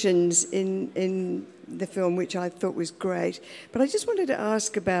tensions in the film, which I thought was great. But I just wanted to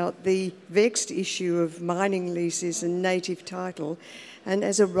ask about the vexed issue of mining leases and native title. And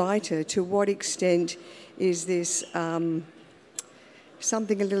as a writer, to what extent is this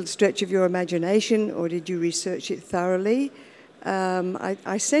something a little stretch of your imagination, or did you research it thoroughly?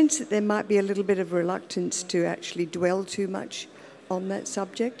 I sense that there might be a little bit of reluctance to actually dwell too much on that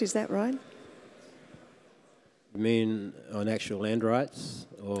subject. Is that right? You mean on actual land rights,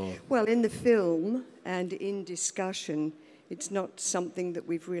 or? Well, in the film and in discussion, it's not something that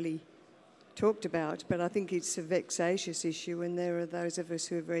we've really talked about, but I think it's a vexatious issue, and there are those of us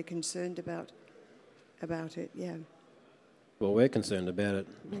who are very concerned about it. Yeah. Well, we're concerned about it,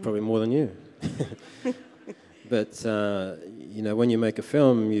 probably more than you. But you know, when you make a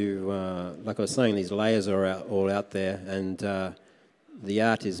film, you like I was saying, these layers are all out there, and the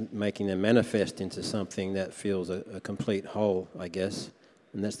art is making them manifest into something that feels a complete whole, I guess.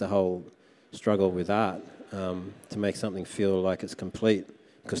 And that's the whole struggle with art, to make something feel like it's complete,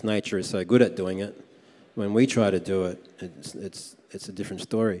 because nature is so good at doing it. When we try to do it, it's a different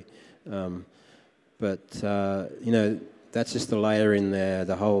story. But you know, that's just the layer in there.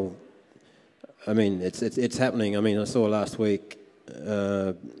 The whole, I mean, it's happening. I mean, I saw last week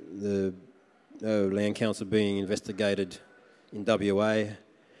the Land Council being investigated in WA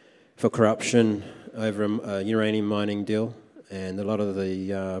for corruption over a uranium mining deal, and a lot of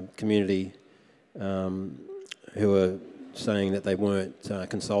the community who are saying that they weren't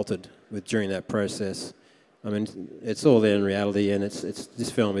consulted with during that process. I mean, it's all there in reality, and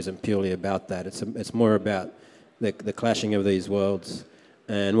this film isn't purely about that. It's more about the clashing of these worlds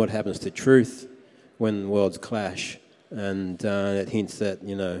and what happens to truth when worlds clash. And it hints that,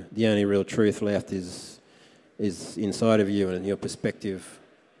 you know, the only real truth left is inside of you and your perspective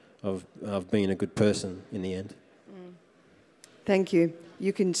of being a good person in the end. Thank you.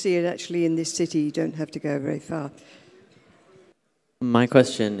 You can see it actually in this city. You don't have to go very far. My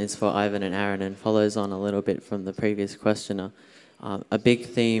question is for Ivan and Aaron, and follows on a little bit from the previous questioner. A big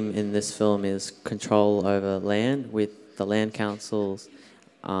theme in this film is control over land, with the land councils,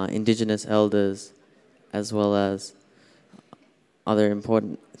 Indigenous elders, as well as other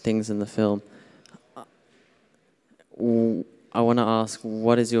important things in the film. I want to ask,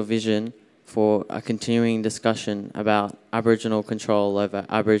 what is your vision for a continuing discussion about Aboriginal control over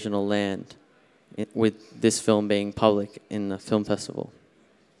Aboriginal land, with this film being public in the film festival?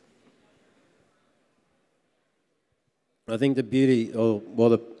 I think the beauty,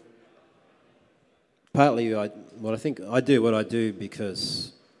 partly I think I do what I do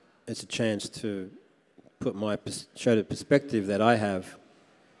because it's a chance to show the perspective that I have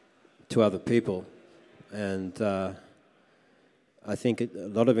to other people, and I think a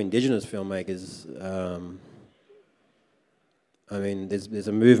lot of Indigenous filmmakers. I mean, there's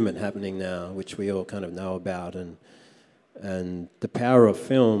a movement happening now which we all kind of know about, and the power of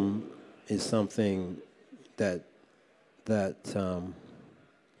film is something that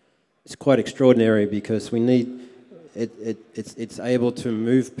it's quite extraordinary, because we need it's able to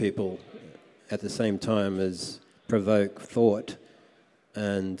move people at the same time as provoke thought.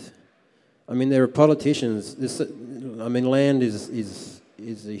 And I mean, there are politicians. Land is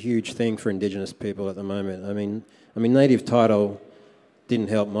a huge thing for Indigenous people at the moment. I mean, native title didn't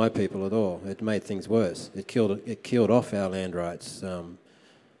help my people at all. It made things worse. It killed off our land rights.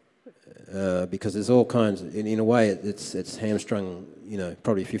 Because there's all kinds. In a way, it's hamstrung. You know,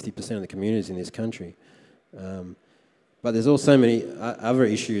 probably 50% of the communities in this country. But there's also many other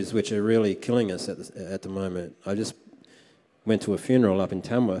issues which are really killing us at the moment. went to a funeral up in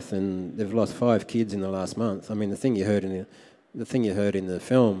Tamworth, and they've lost 5 kids in the last month. I mean, the thing you heard in the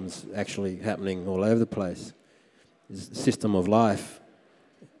film's actually happening all over the place. The system of life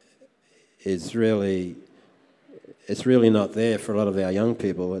is really, it's really not there for a lot of our young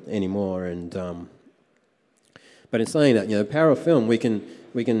people anymore. And but in saying that, the power of film, we can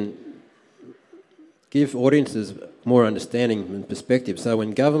give audiences more understanding and perspective. So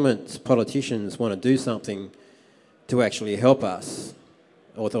when governments, politicians want to do something to actually help us,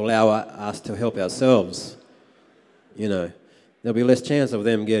 or to allow us to help ourselves, there'll be less chance of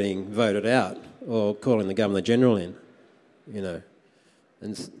them getting voted out or calling the Governor General in, and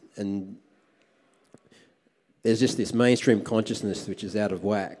there's just this mainstream consciousness which is out of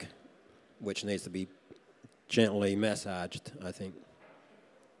whack, which needs to be gently massaged, I think.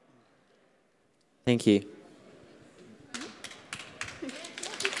 Thank you.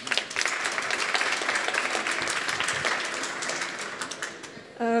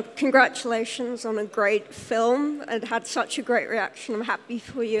 Congratulations on a great film. It had such a great reaction. I'm happy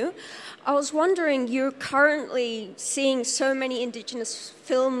for you. I was wondering, you're currently seeing so many Indigenous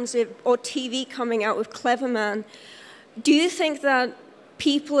films or TV coming out with Cleverman. Do you think that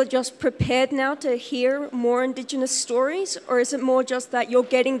people are just prepared now to hear more Indigenous stories, or is it more just that you're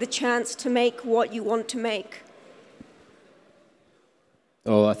getting the chance to make what you want to make?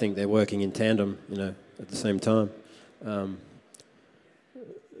 Oh, I think they're working in tandem, at the same time.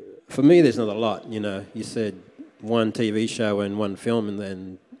 For me, there's not a lot, You said one TV show and one film, and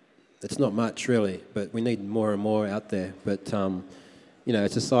then it's not much, really. But we need more and more out there. But,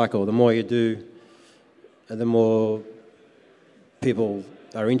 it's a cycle. The more you do, the more people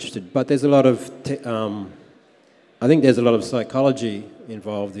are interested. But there's a lot of... I think there's a lot of psychology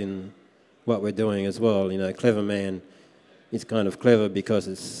involved in what we're doing as well. Cleverman is kind of clever because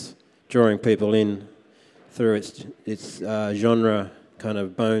it's drawing people in through its genre kind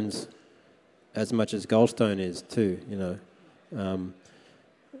of bones as much as Goldstone is too,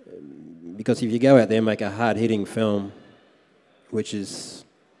 because if you go out there and make a hard-hitting film which has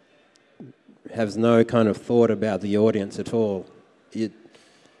no kind of thought about the audience at all,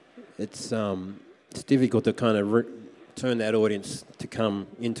 it's difficult to kind of turn that audience to come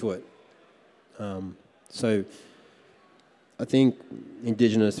into it. So I think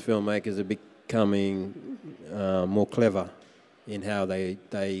Indigenous filmmakers are becoming more clever in how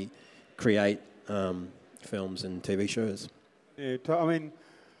they create films and TV shows. Yeah, I mean,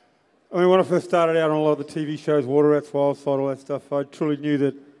 when I first started out on a lot of the TV shows, Water Rats, Wildside, all that stuff, I truly knew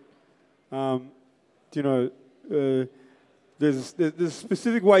that, there's a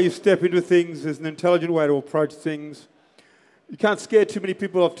specific way you step into things. There's an intelligent way to approach things. You can't scare too many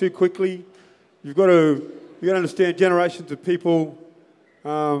people off too quickly. You've got to understand generations of people,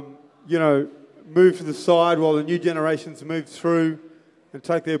 move to the side while the new generations move through and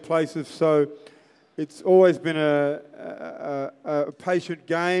take their places. So it's always been a patient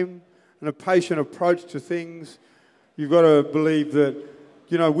game and a patient approach to things. You've got to believe that,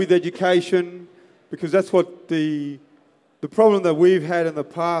 with education, because that's what the problem that we've had in the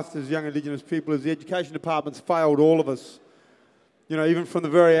past as young Indigenous people is the education department's failed all of us. Even from the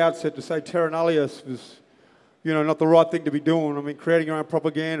very outset, to say terra nullius was, not the right thing to be doing. I mean, creating your own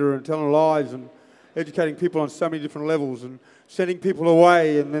propaganda and telling lies and educating people on so many different levels and sending people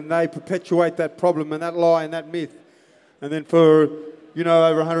away, and then they perpetuate that problem and that lie and that myth. And then for,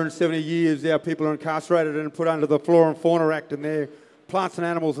 over 170 years, our people are incarcerated and put under the Flora and Fauna Act, and they're plants and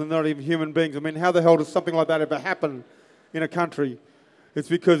animals and not even human beings. I mean, how the hell does something like that ever happen in a country? It's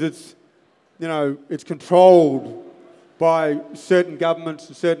because it's controlled by certain governments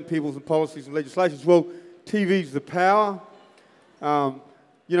and certain peoples and policies and legislations. Well, TV's the power.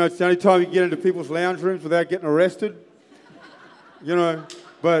 It's the only time you can get into people's lounge rooms without getting arrested.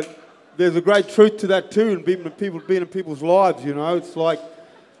 But there's a great truth to that too, and being in people's lives. It's like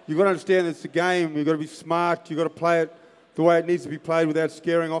you've got to understand it's a game. You've got to be smart. You've got to play it the way it needs to be played without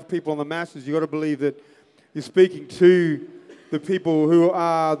scaring off people on the masses. You've got to believe that you're speaking to the people who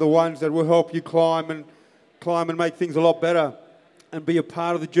are the ones that will help you climb and make things a lot better and be a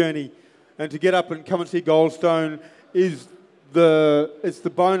part of the journey. And to get up and come and see Goldstone it's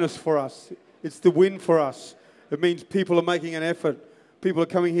the bonus for us. It's the win for us. It means people are making an effort. People are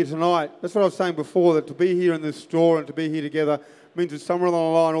coming here tonight. That's what I was saying before, that to be here in this store and to be here together means that somewhere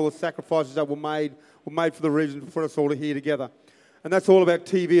along the line all the sacrifices that were made for the reason for us all to here together. And that's all about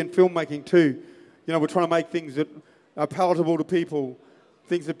TV and filmmaking too. We're trying to make things that are palatable to people,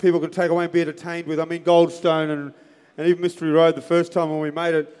 things that people can take away and be entertained with. I mean, Goldstone and even Mystery Road, the first time when we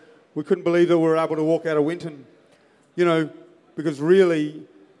made it, we couldn't believe that we were able to walk out of Winton, because really,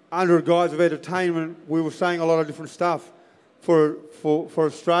 under a guise of entertainment, we were saying a lot of different stuff for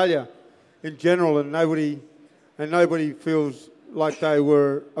Australia in general, and nobody feels like they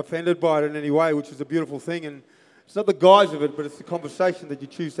were offended by it in any way, which is a beautiful thing. And it's not the guise of it, but it's the conversation that you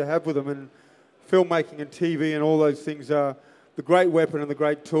choose to have with them. And filmmaking and TV and all those things are the great weapon and the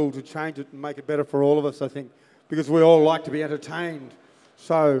great tool to change it and make it better for all of us, I think, because we all like to be entertained.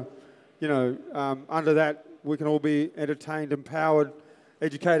 So, under that, we can all be entertained, empowered,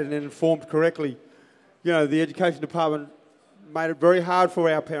 educated and informed correctly. The education department made it very hard for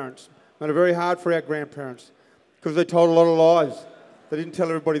our parents, made it very hard for our grandparents, because they told a lot of lies. They didn't tell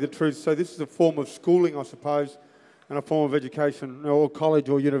everybody the truth. So this is a form of schooling, I suppose, and a form of education, or college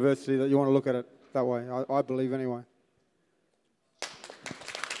or university, that you want to look at it that way, I believe anyway.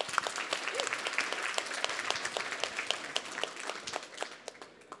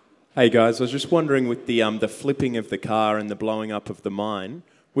 Hey guys, I was just wondering with the flipping of the car and the blowing up of the mine,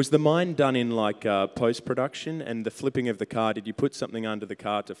 was the mine done in post-production, and the flipping of the car, did you put something under the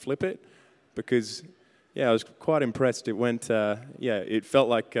car to flip it? Because, I was quite impressed. It went, it felt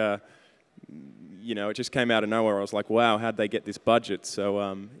like, it just came out of nowhere. I was like, wow, how'd they get this budget? So,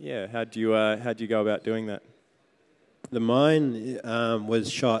 how'd you go about doing that? The mine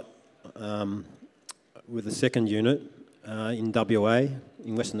was shot with the second unit in WA,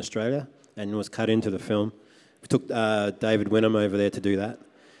 in Western Australia, and was cut into the film. We took David Wenham over there to do that.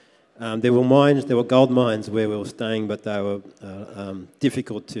 There were gold mines where we were staying, but they were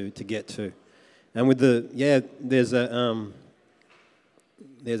difficult to get to. And with there's a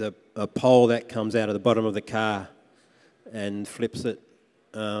pole that comes out of the bottom of the car and flips it.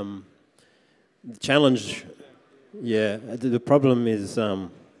 The challenge, the problem is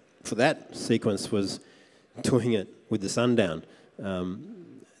for that sequence was doing it with the sun down.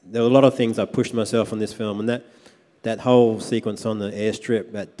 There were a lot of things I pushed myself on this film, and that whole sequence on the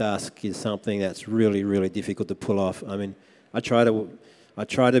airstrip at dusk is something that's really, really difficult to pull off. I mean, I try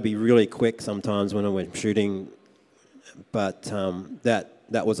to be really quick sometimes when I'm shooting, but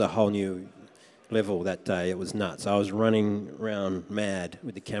that was a whole new level that day. It was nuts. I was running around mad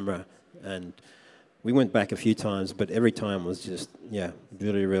with the camera, and we went back a few times, but every time was just,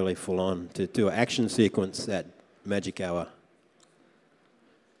 really, really full on to do an action sequence at magic hour.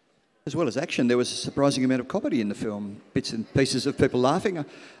 As well as action, there was a surprising amount of comedy in the film, bits and pieces of people laughing.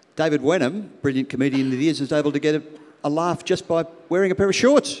 David Wenham, brilliant comedian that he is able to get a laugh just by wearing a pair of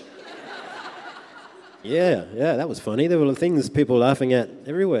shorts. Yeah, that was funny. There were things people laughing at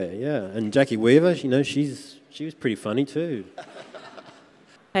everywhere, And Jackie Weaver, she was pretty funny too.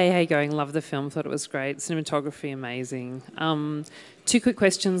 Hey, how you going? Love the film, thought it was great. Cinematography, amazing. 2 quick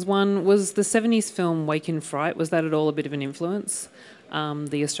questions. One, was the 70s film Wake in Fright, was that at all a bit of an influence,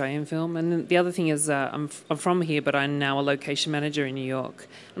 the Australian film? And then the other thing is, I'm from here, but I'm now a location manager in New York.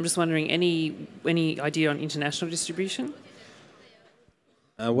 I'm just wondering, any idea on international distribution?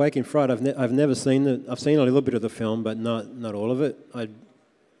 Wake in Fright, I've never seen it. I've seen a little bit of the film, but not all of it.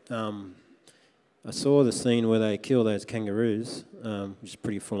 I saw the scene where they kill those kangaroos, which is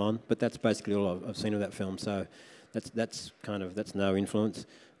pretty full on. But that's basically all I've seen of that film. So that's no influence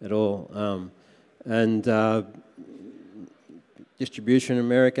at all. Distribution in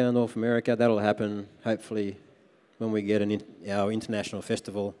America, North America, that'll happen hopefully when we get our international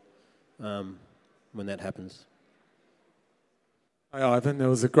festival, when that happens. Hi Ivan, that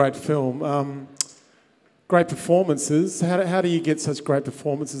was a great film. Great performances. How do you get such great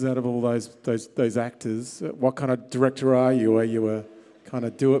performances out of all those actors? What kind of director are you? Are you a kind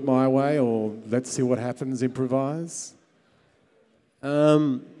of do it my way, or let's see what happens, improvise?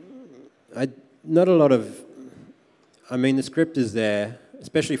 Not a lot of. I mean, the script is there,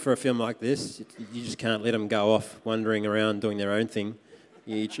 especially for a film like this. You just can't let them go off wandering around doing their own thing,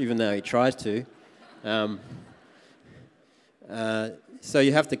 even though he tries to. So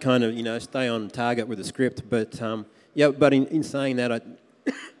you have to kind of, stay on target with the script. But but in saying that,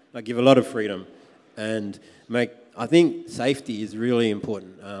 I give a lot of freedom, and I think safety is really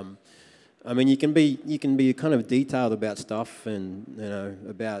important. I mean, you can be kind of detailed about stuff, and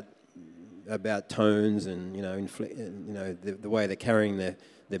about tones, and the way they're carrying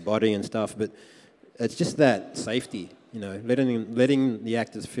their body and stuff. But it's just that safety, letting the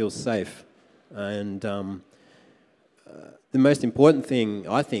actors feel safe, and. The most important thing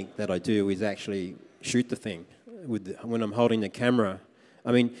I think that I do is actually shoot the thing when I'm holding the camera.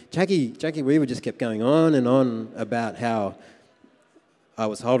 I mean, Jackie Weaver just kept going on and on about how I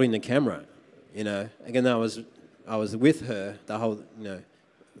was holding the camera, Again, I was with her the whole,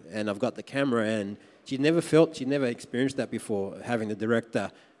 and I've got the camera, and she'd never experienced that before, having the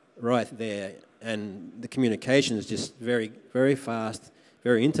director right there, and the communication is just very, very fast,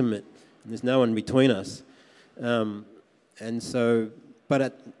 very intimate, and there's no one between us. and so,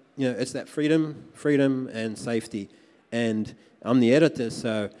 but it's that freedom and safety, and I'm the editor,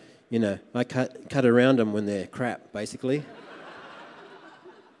 so I cut around them when they're crap, basically.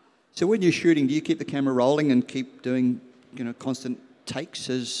 So when you're shooting, do you keep the camera rolling and keep doing constant takes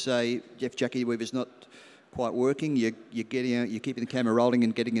as if Jackie Weaver's not quite working? You're keeping the camera rolling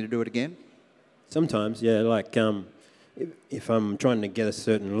and getting her to do it again? Sometimes, yeah. Like if I'm trying to get a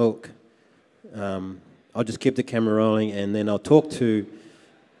certain look, I'll just keep the camera rolling, and then I'll talk to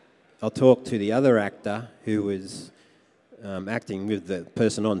the other actor who is acting with the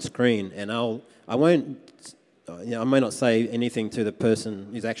person on screen, and I won't. I may not say anything to the person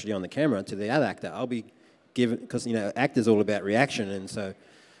who's actually on the camera, to the other actor. I'll be given, because actor's all about reaction, and so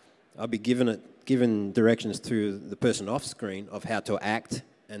I'll be given directions to the person off screen of how to act,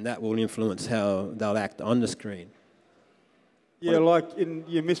 and that will influence how they'll act on the screen. Yeah, like in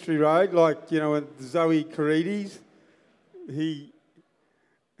your Mystery Road, with Zoe Carides, he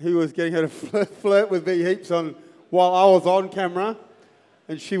was getting her to flirt with me heaps while I was on camera,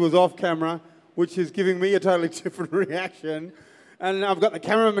 and she was off camera, which is giving me a totally different reaction. And I've got the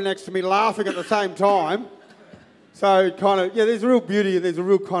cameraman next to me laughing at the same time. So there's a real beauty and there's a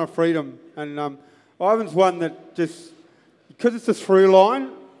real kind of freedom. And Ivan's one that just, because it's a through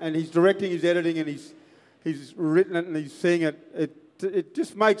line and he's directing, he's editing, and he's written it and he's seeing it, it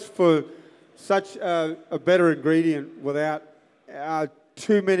just makes for such a better ingredient without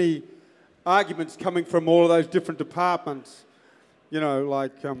too many arguments coming from all of those different departments.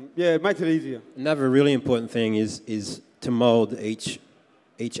 It makes it easier. Another really important thing is to mould each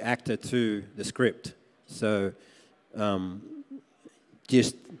actor to the script. So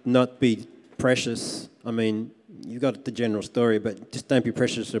just not be precious. I mean, you've got the general story, but just don't be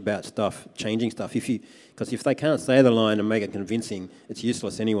precious about changing stuff. Because if they can't say the line and make it convincing, it's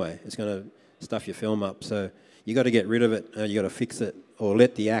useless anyway. It's going to stuff your film up. So you got to get rid of it, you got to fix it, or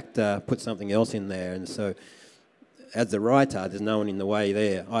let the actor put something else in there. And so, as the writer, there's no one in the way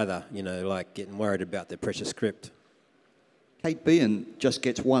there either, getting worried about their precious script. Kate Behan just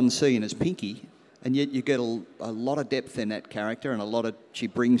gets one scene as Pinky, and yet you get a lot of depth in that character, and she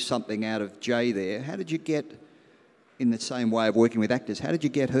brings something out of Jay there. How did you get, in the same way of working with actors, how did you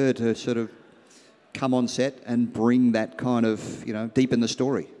get her to sort of come on set and bring that kind of, deepen the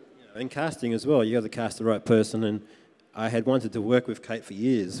story? And casting as well, you got to cast the right person, and I had wanted to work with Kate for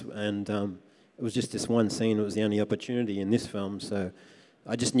years, and it was just this one scene. It was the only opportunity in this film, so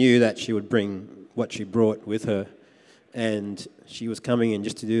I just knew that she would bring what she brought with her, and she was coming in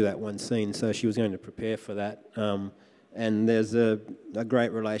just to do that one scene, so she was going to prepare for that. And there's a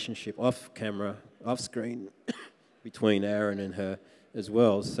great relationship off camera, off screen, between Aaron and her as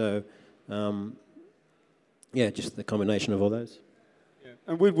well. So, just the combination of all those. Yeah.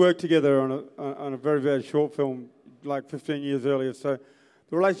 And we'd worked together on a very, very short film, like 15 years earlier, so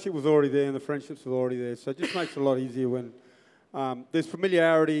the relationship was already there and the friendships were already there, so it just makes it a lot easier when there's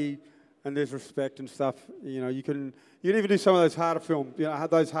familiarity and there's respect and stuff. You can even do some of those harder films,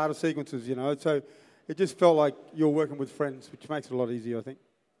 those harder sequences, so it just felt like you're working with friends, which makes it a lot easier, I think.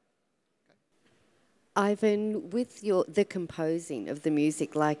 Ivan, with the composing of the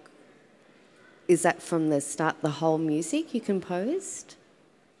music, is that from the start, the whole music you composed?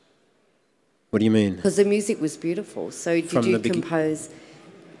 What do you mean? Because the music was beautiful, so did you compose?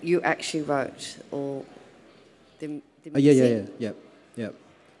 You actually wrote all the music? Yeah.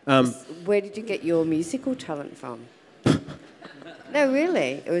 Where did you get your musical talent from? No,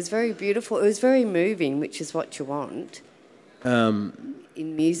 really. It was very beautiful. It was very moving, which is what you want. In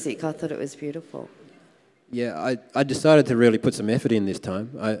music, I thought it was beautiful. Yeah, I decided to really put some effort in this time.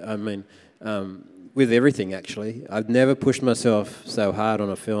 I mean, with everything, actually. I've never pushed myself so hard on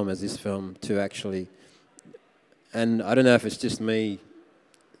a film as this film to actually... And I don't know if it's just me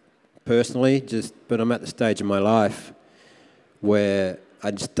personally, but I'm at the stage in my life where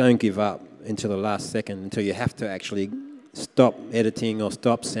I just don't give up until the last second, until you have to actually stop editing or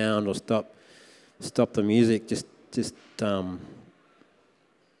stop sound or stop the music.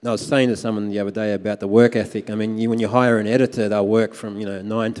 I was saying to someone the other day about the work ethic. I mean, when you hire an editor, they'll work from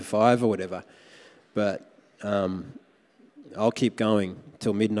 9 to 5 or whatever, but I'll keep going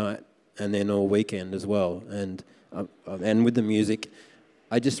till midnight and then all weekend as well. And with the music,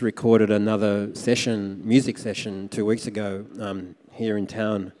 I just recorded another music session 2 weeks ago here in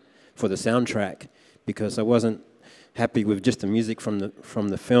town for the soundtrack because I wasn't happy with just the music from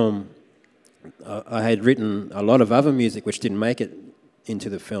the film. I had written a lot of other music which didn't make it into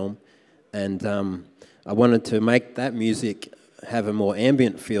the film, and I wanted to make that music have a more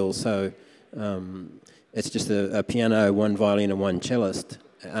ambient feel, so it's just a piano, one violin and one cellist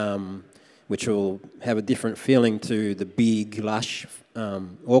which will have a different feeling to the big, lush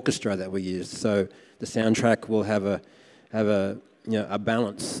orchestra that we use. So the soundtrack will have a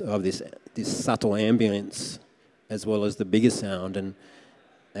balance of this subtle ambience as well as the bigger sound.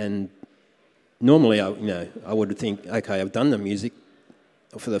 And normally, I would think, okay, I've done the music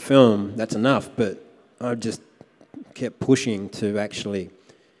for the film, that's enough. But I just kept pushing to actually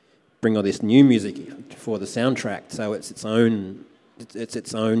bring all this new music for the soundtrack, so it's its own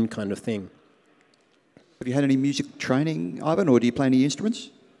kind of thing. Have you had any music training, Ivan, or do you play any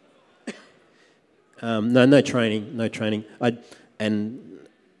instruments? No training. I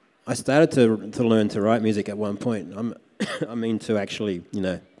started to learn to write music at one point. I'm into actually,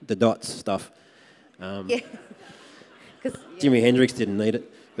 the dots stuff. Jimi Hendrix didn't need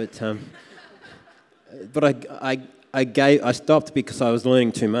it, but I stopped because I was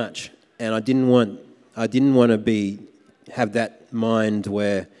learning too much, and I didn't want to have that mind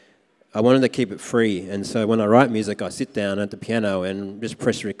where I wanted to keep it free. And so when I write music, I sit down at the piano and just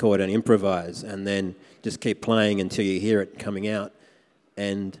press record and improvise, and then just keep playing until you hear it coming out.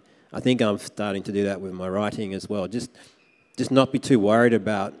 And I think I'm starting to do that with my writing as well. Just not be too worried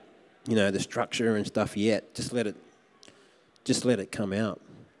about the structure and stuff yet. Just let it come out.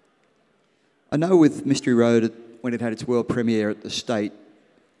 I know with Mystery Road, when it had its world premiere at the State,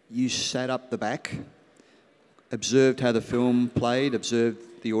 you sat up the back, observed how the film played, observed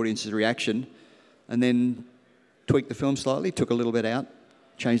the audience's reaction, and then tweaked the film slightly, took a little bit out,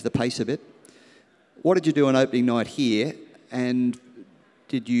 changed the pace a bit. What did you do on opening night here, and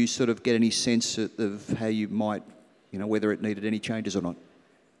did you sort of get any sense of how you might, whether it needed any changes or not?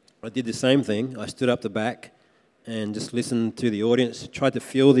 I did the same thing. I stood up the back and just listened to the audience, tried to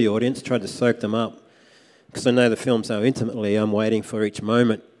feel the audience, tried to soak them up. Because I know the film so intimately, I'm waiting for each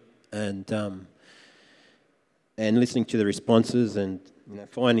moment and listening to the responses and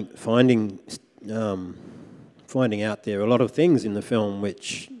finding out there are a lot of things in the film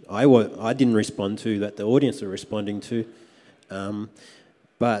which I didn't respond to that the audience are responding to.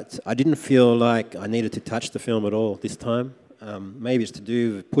 But I didn't feel like I needed to touch the film at all this time. Maybe it's to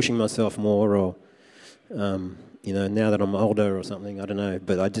do with pushing myself more or, now that I'm older or something, I don't know.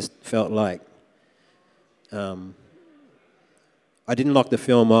 But I just felt like I didn't lock the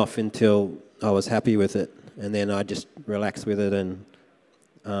film off until I was happy with it. And then I just relaxed with it. And,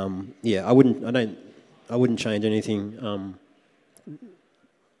 I wouldn't change anything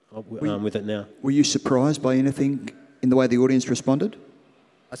with it now. Were you surprised by anything in the way the audience responded?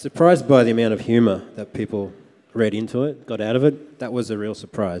 I was surprised by the amount of humour that people read into it, got out of it. That was a real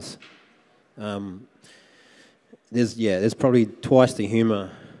surprise. There's probably twice the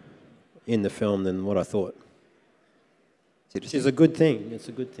humour in the film than what I thought. Which is a good thing. It's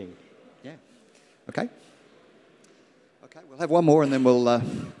a good thing. Yeah. Okay, we'll have one more and then we'll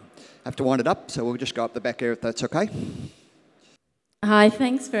have to wind it up. So we'll just go up the back here if that's okay. Hi,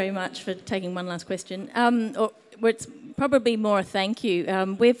 thanks very much for taking one last question. It's probably more a thank you.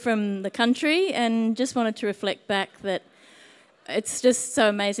 We're from the country and just wanted to reflect back that it's just so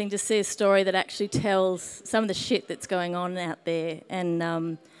amazing to see a story that actually tells some of the shit that's going on out there.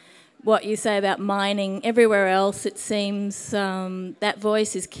 And what you say about mining, everywhere else it seems that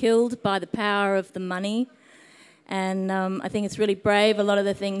voice is killed by the power of the money. And I think it's really brave, a lot of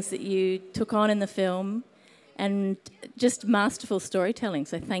the things that you took on in the film, and just masterful storytelling,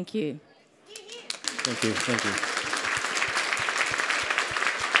 so thank you. Thank you.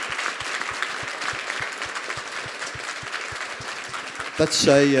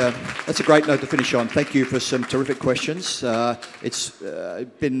 That's a great note to finish on. Thank you for some terrific questions. It's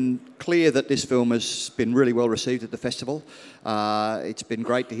been clear that this film has been really well received at the festival. It's been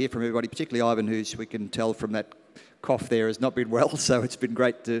great to hear from everybody, particularly Ivan, who's, we can tell from that cough there, has not been well, so it's been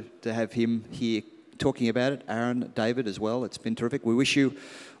great to have him here talking about it. Aaron, David as well, it's been terrific. We wish you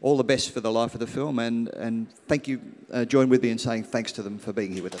all the best for the life of the film, and thank you. Join with me in saying thanks to them for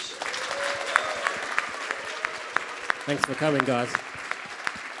being here with us. Thanks for coming, guys.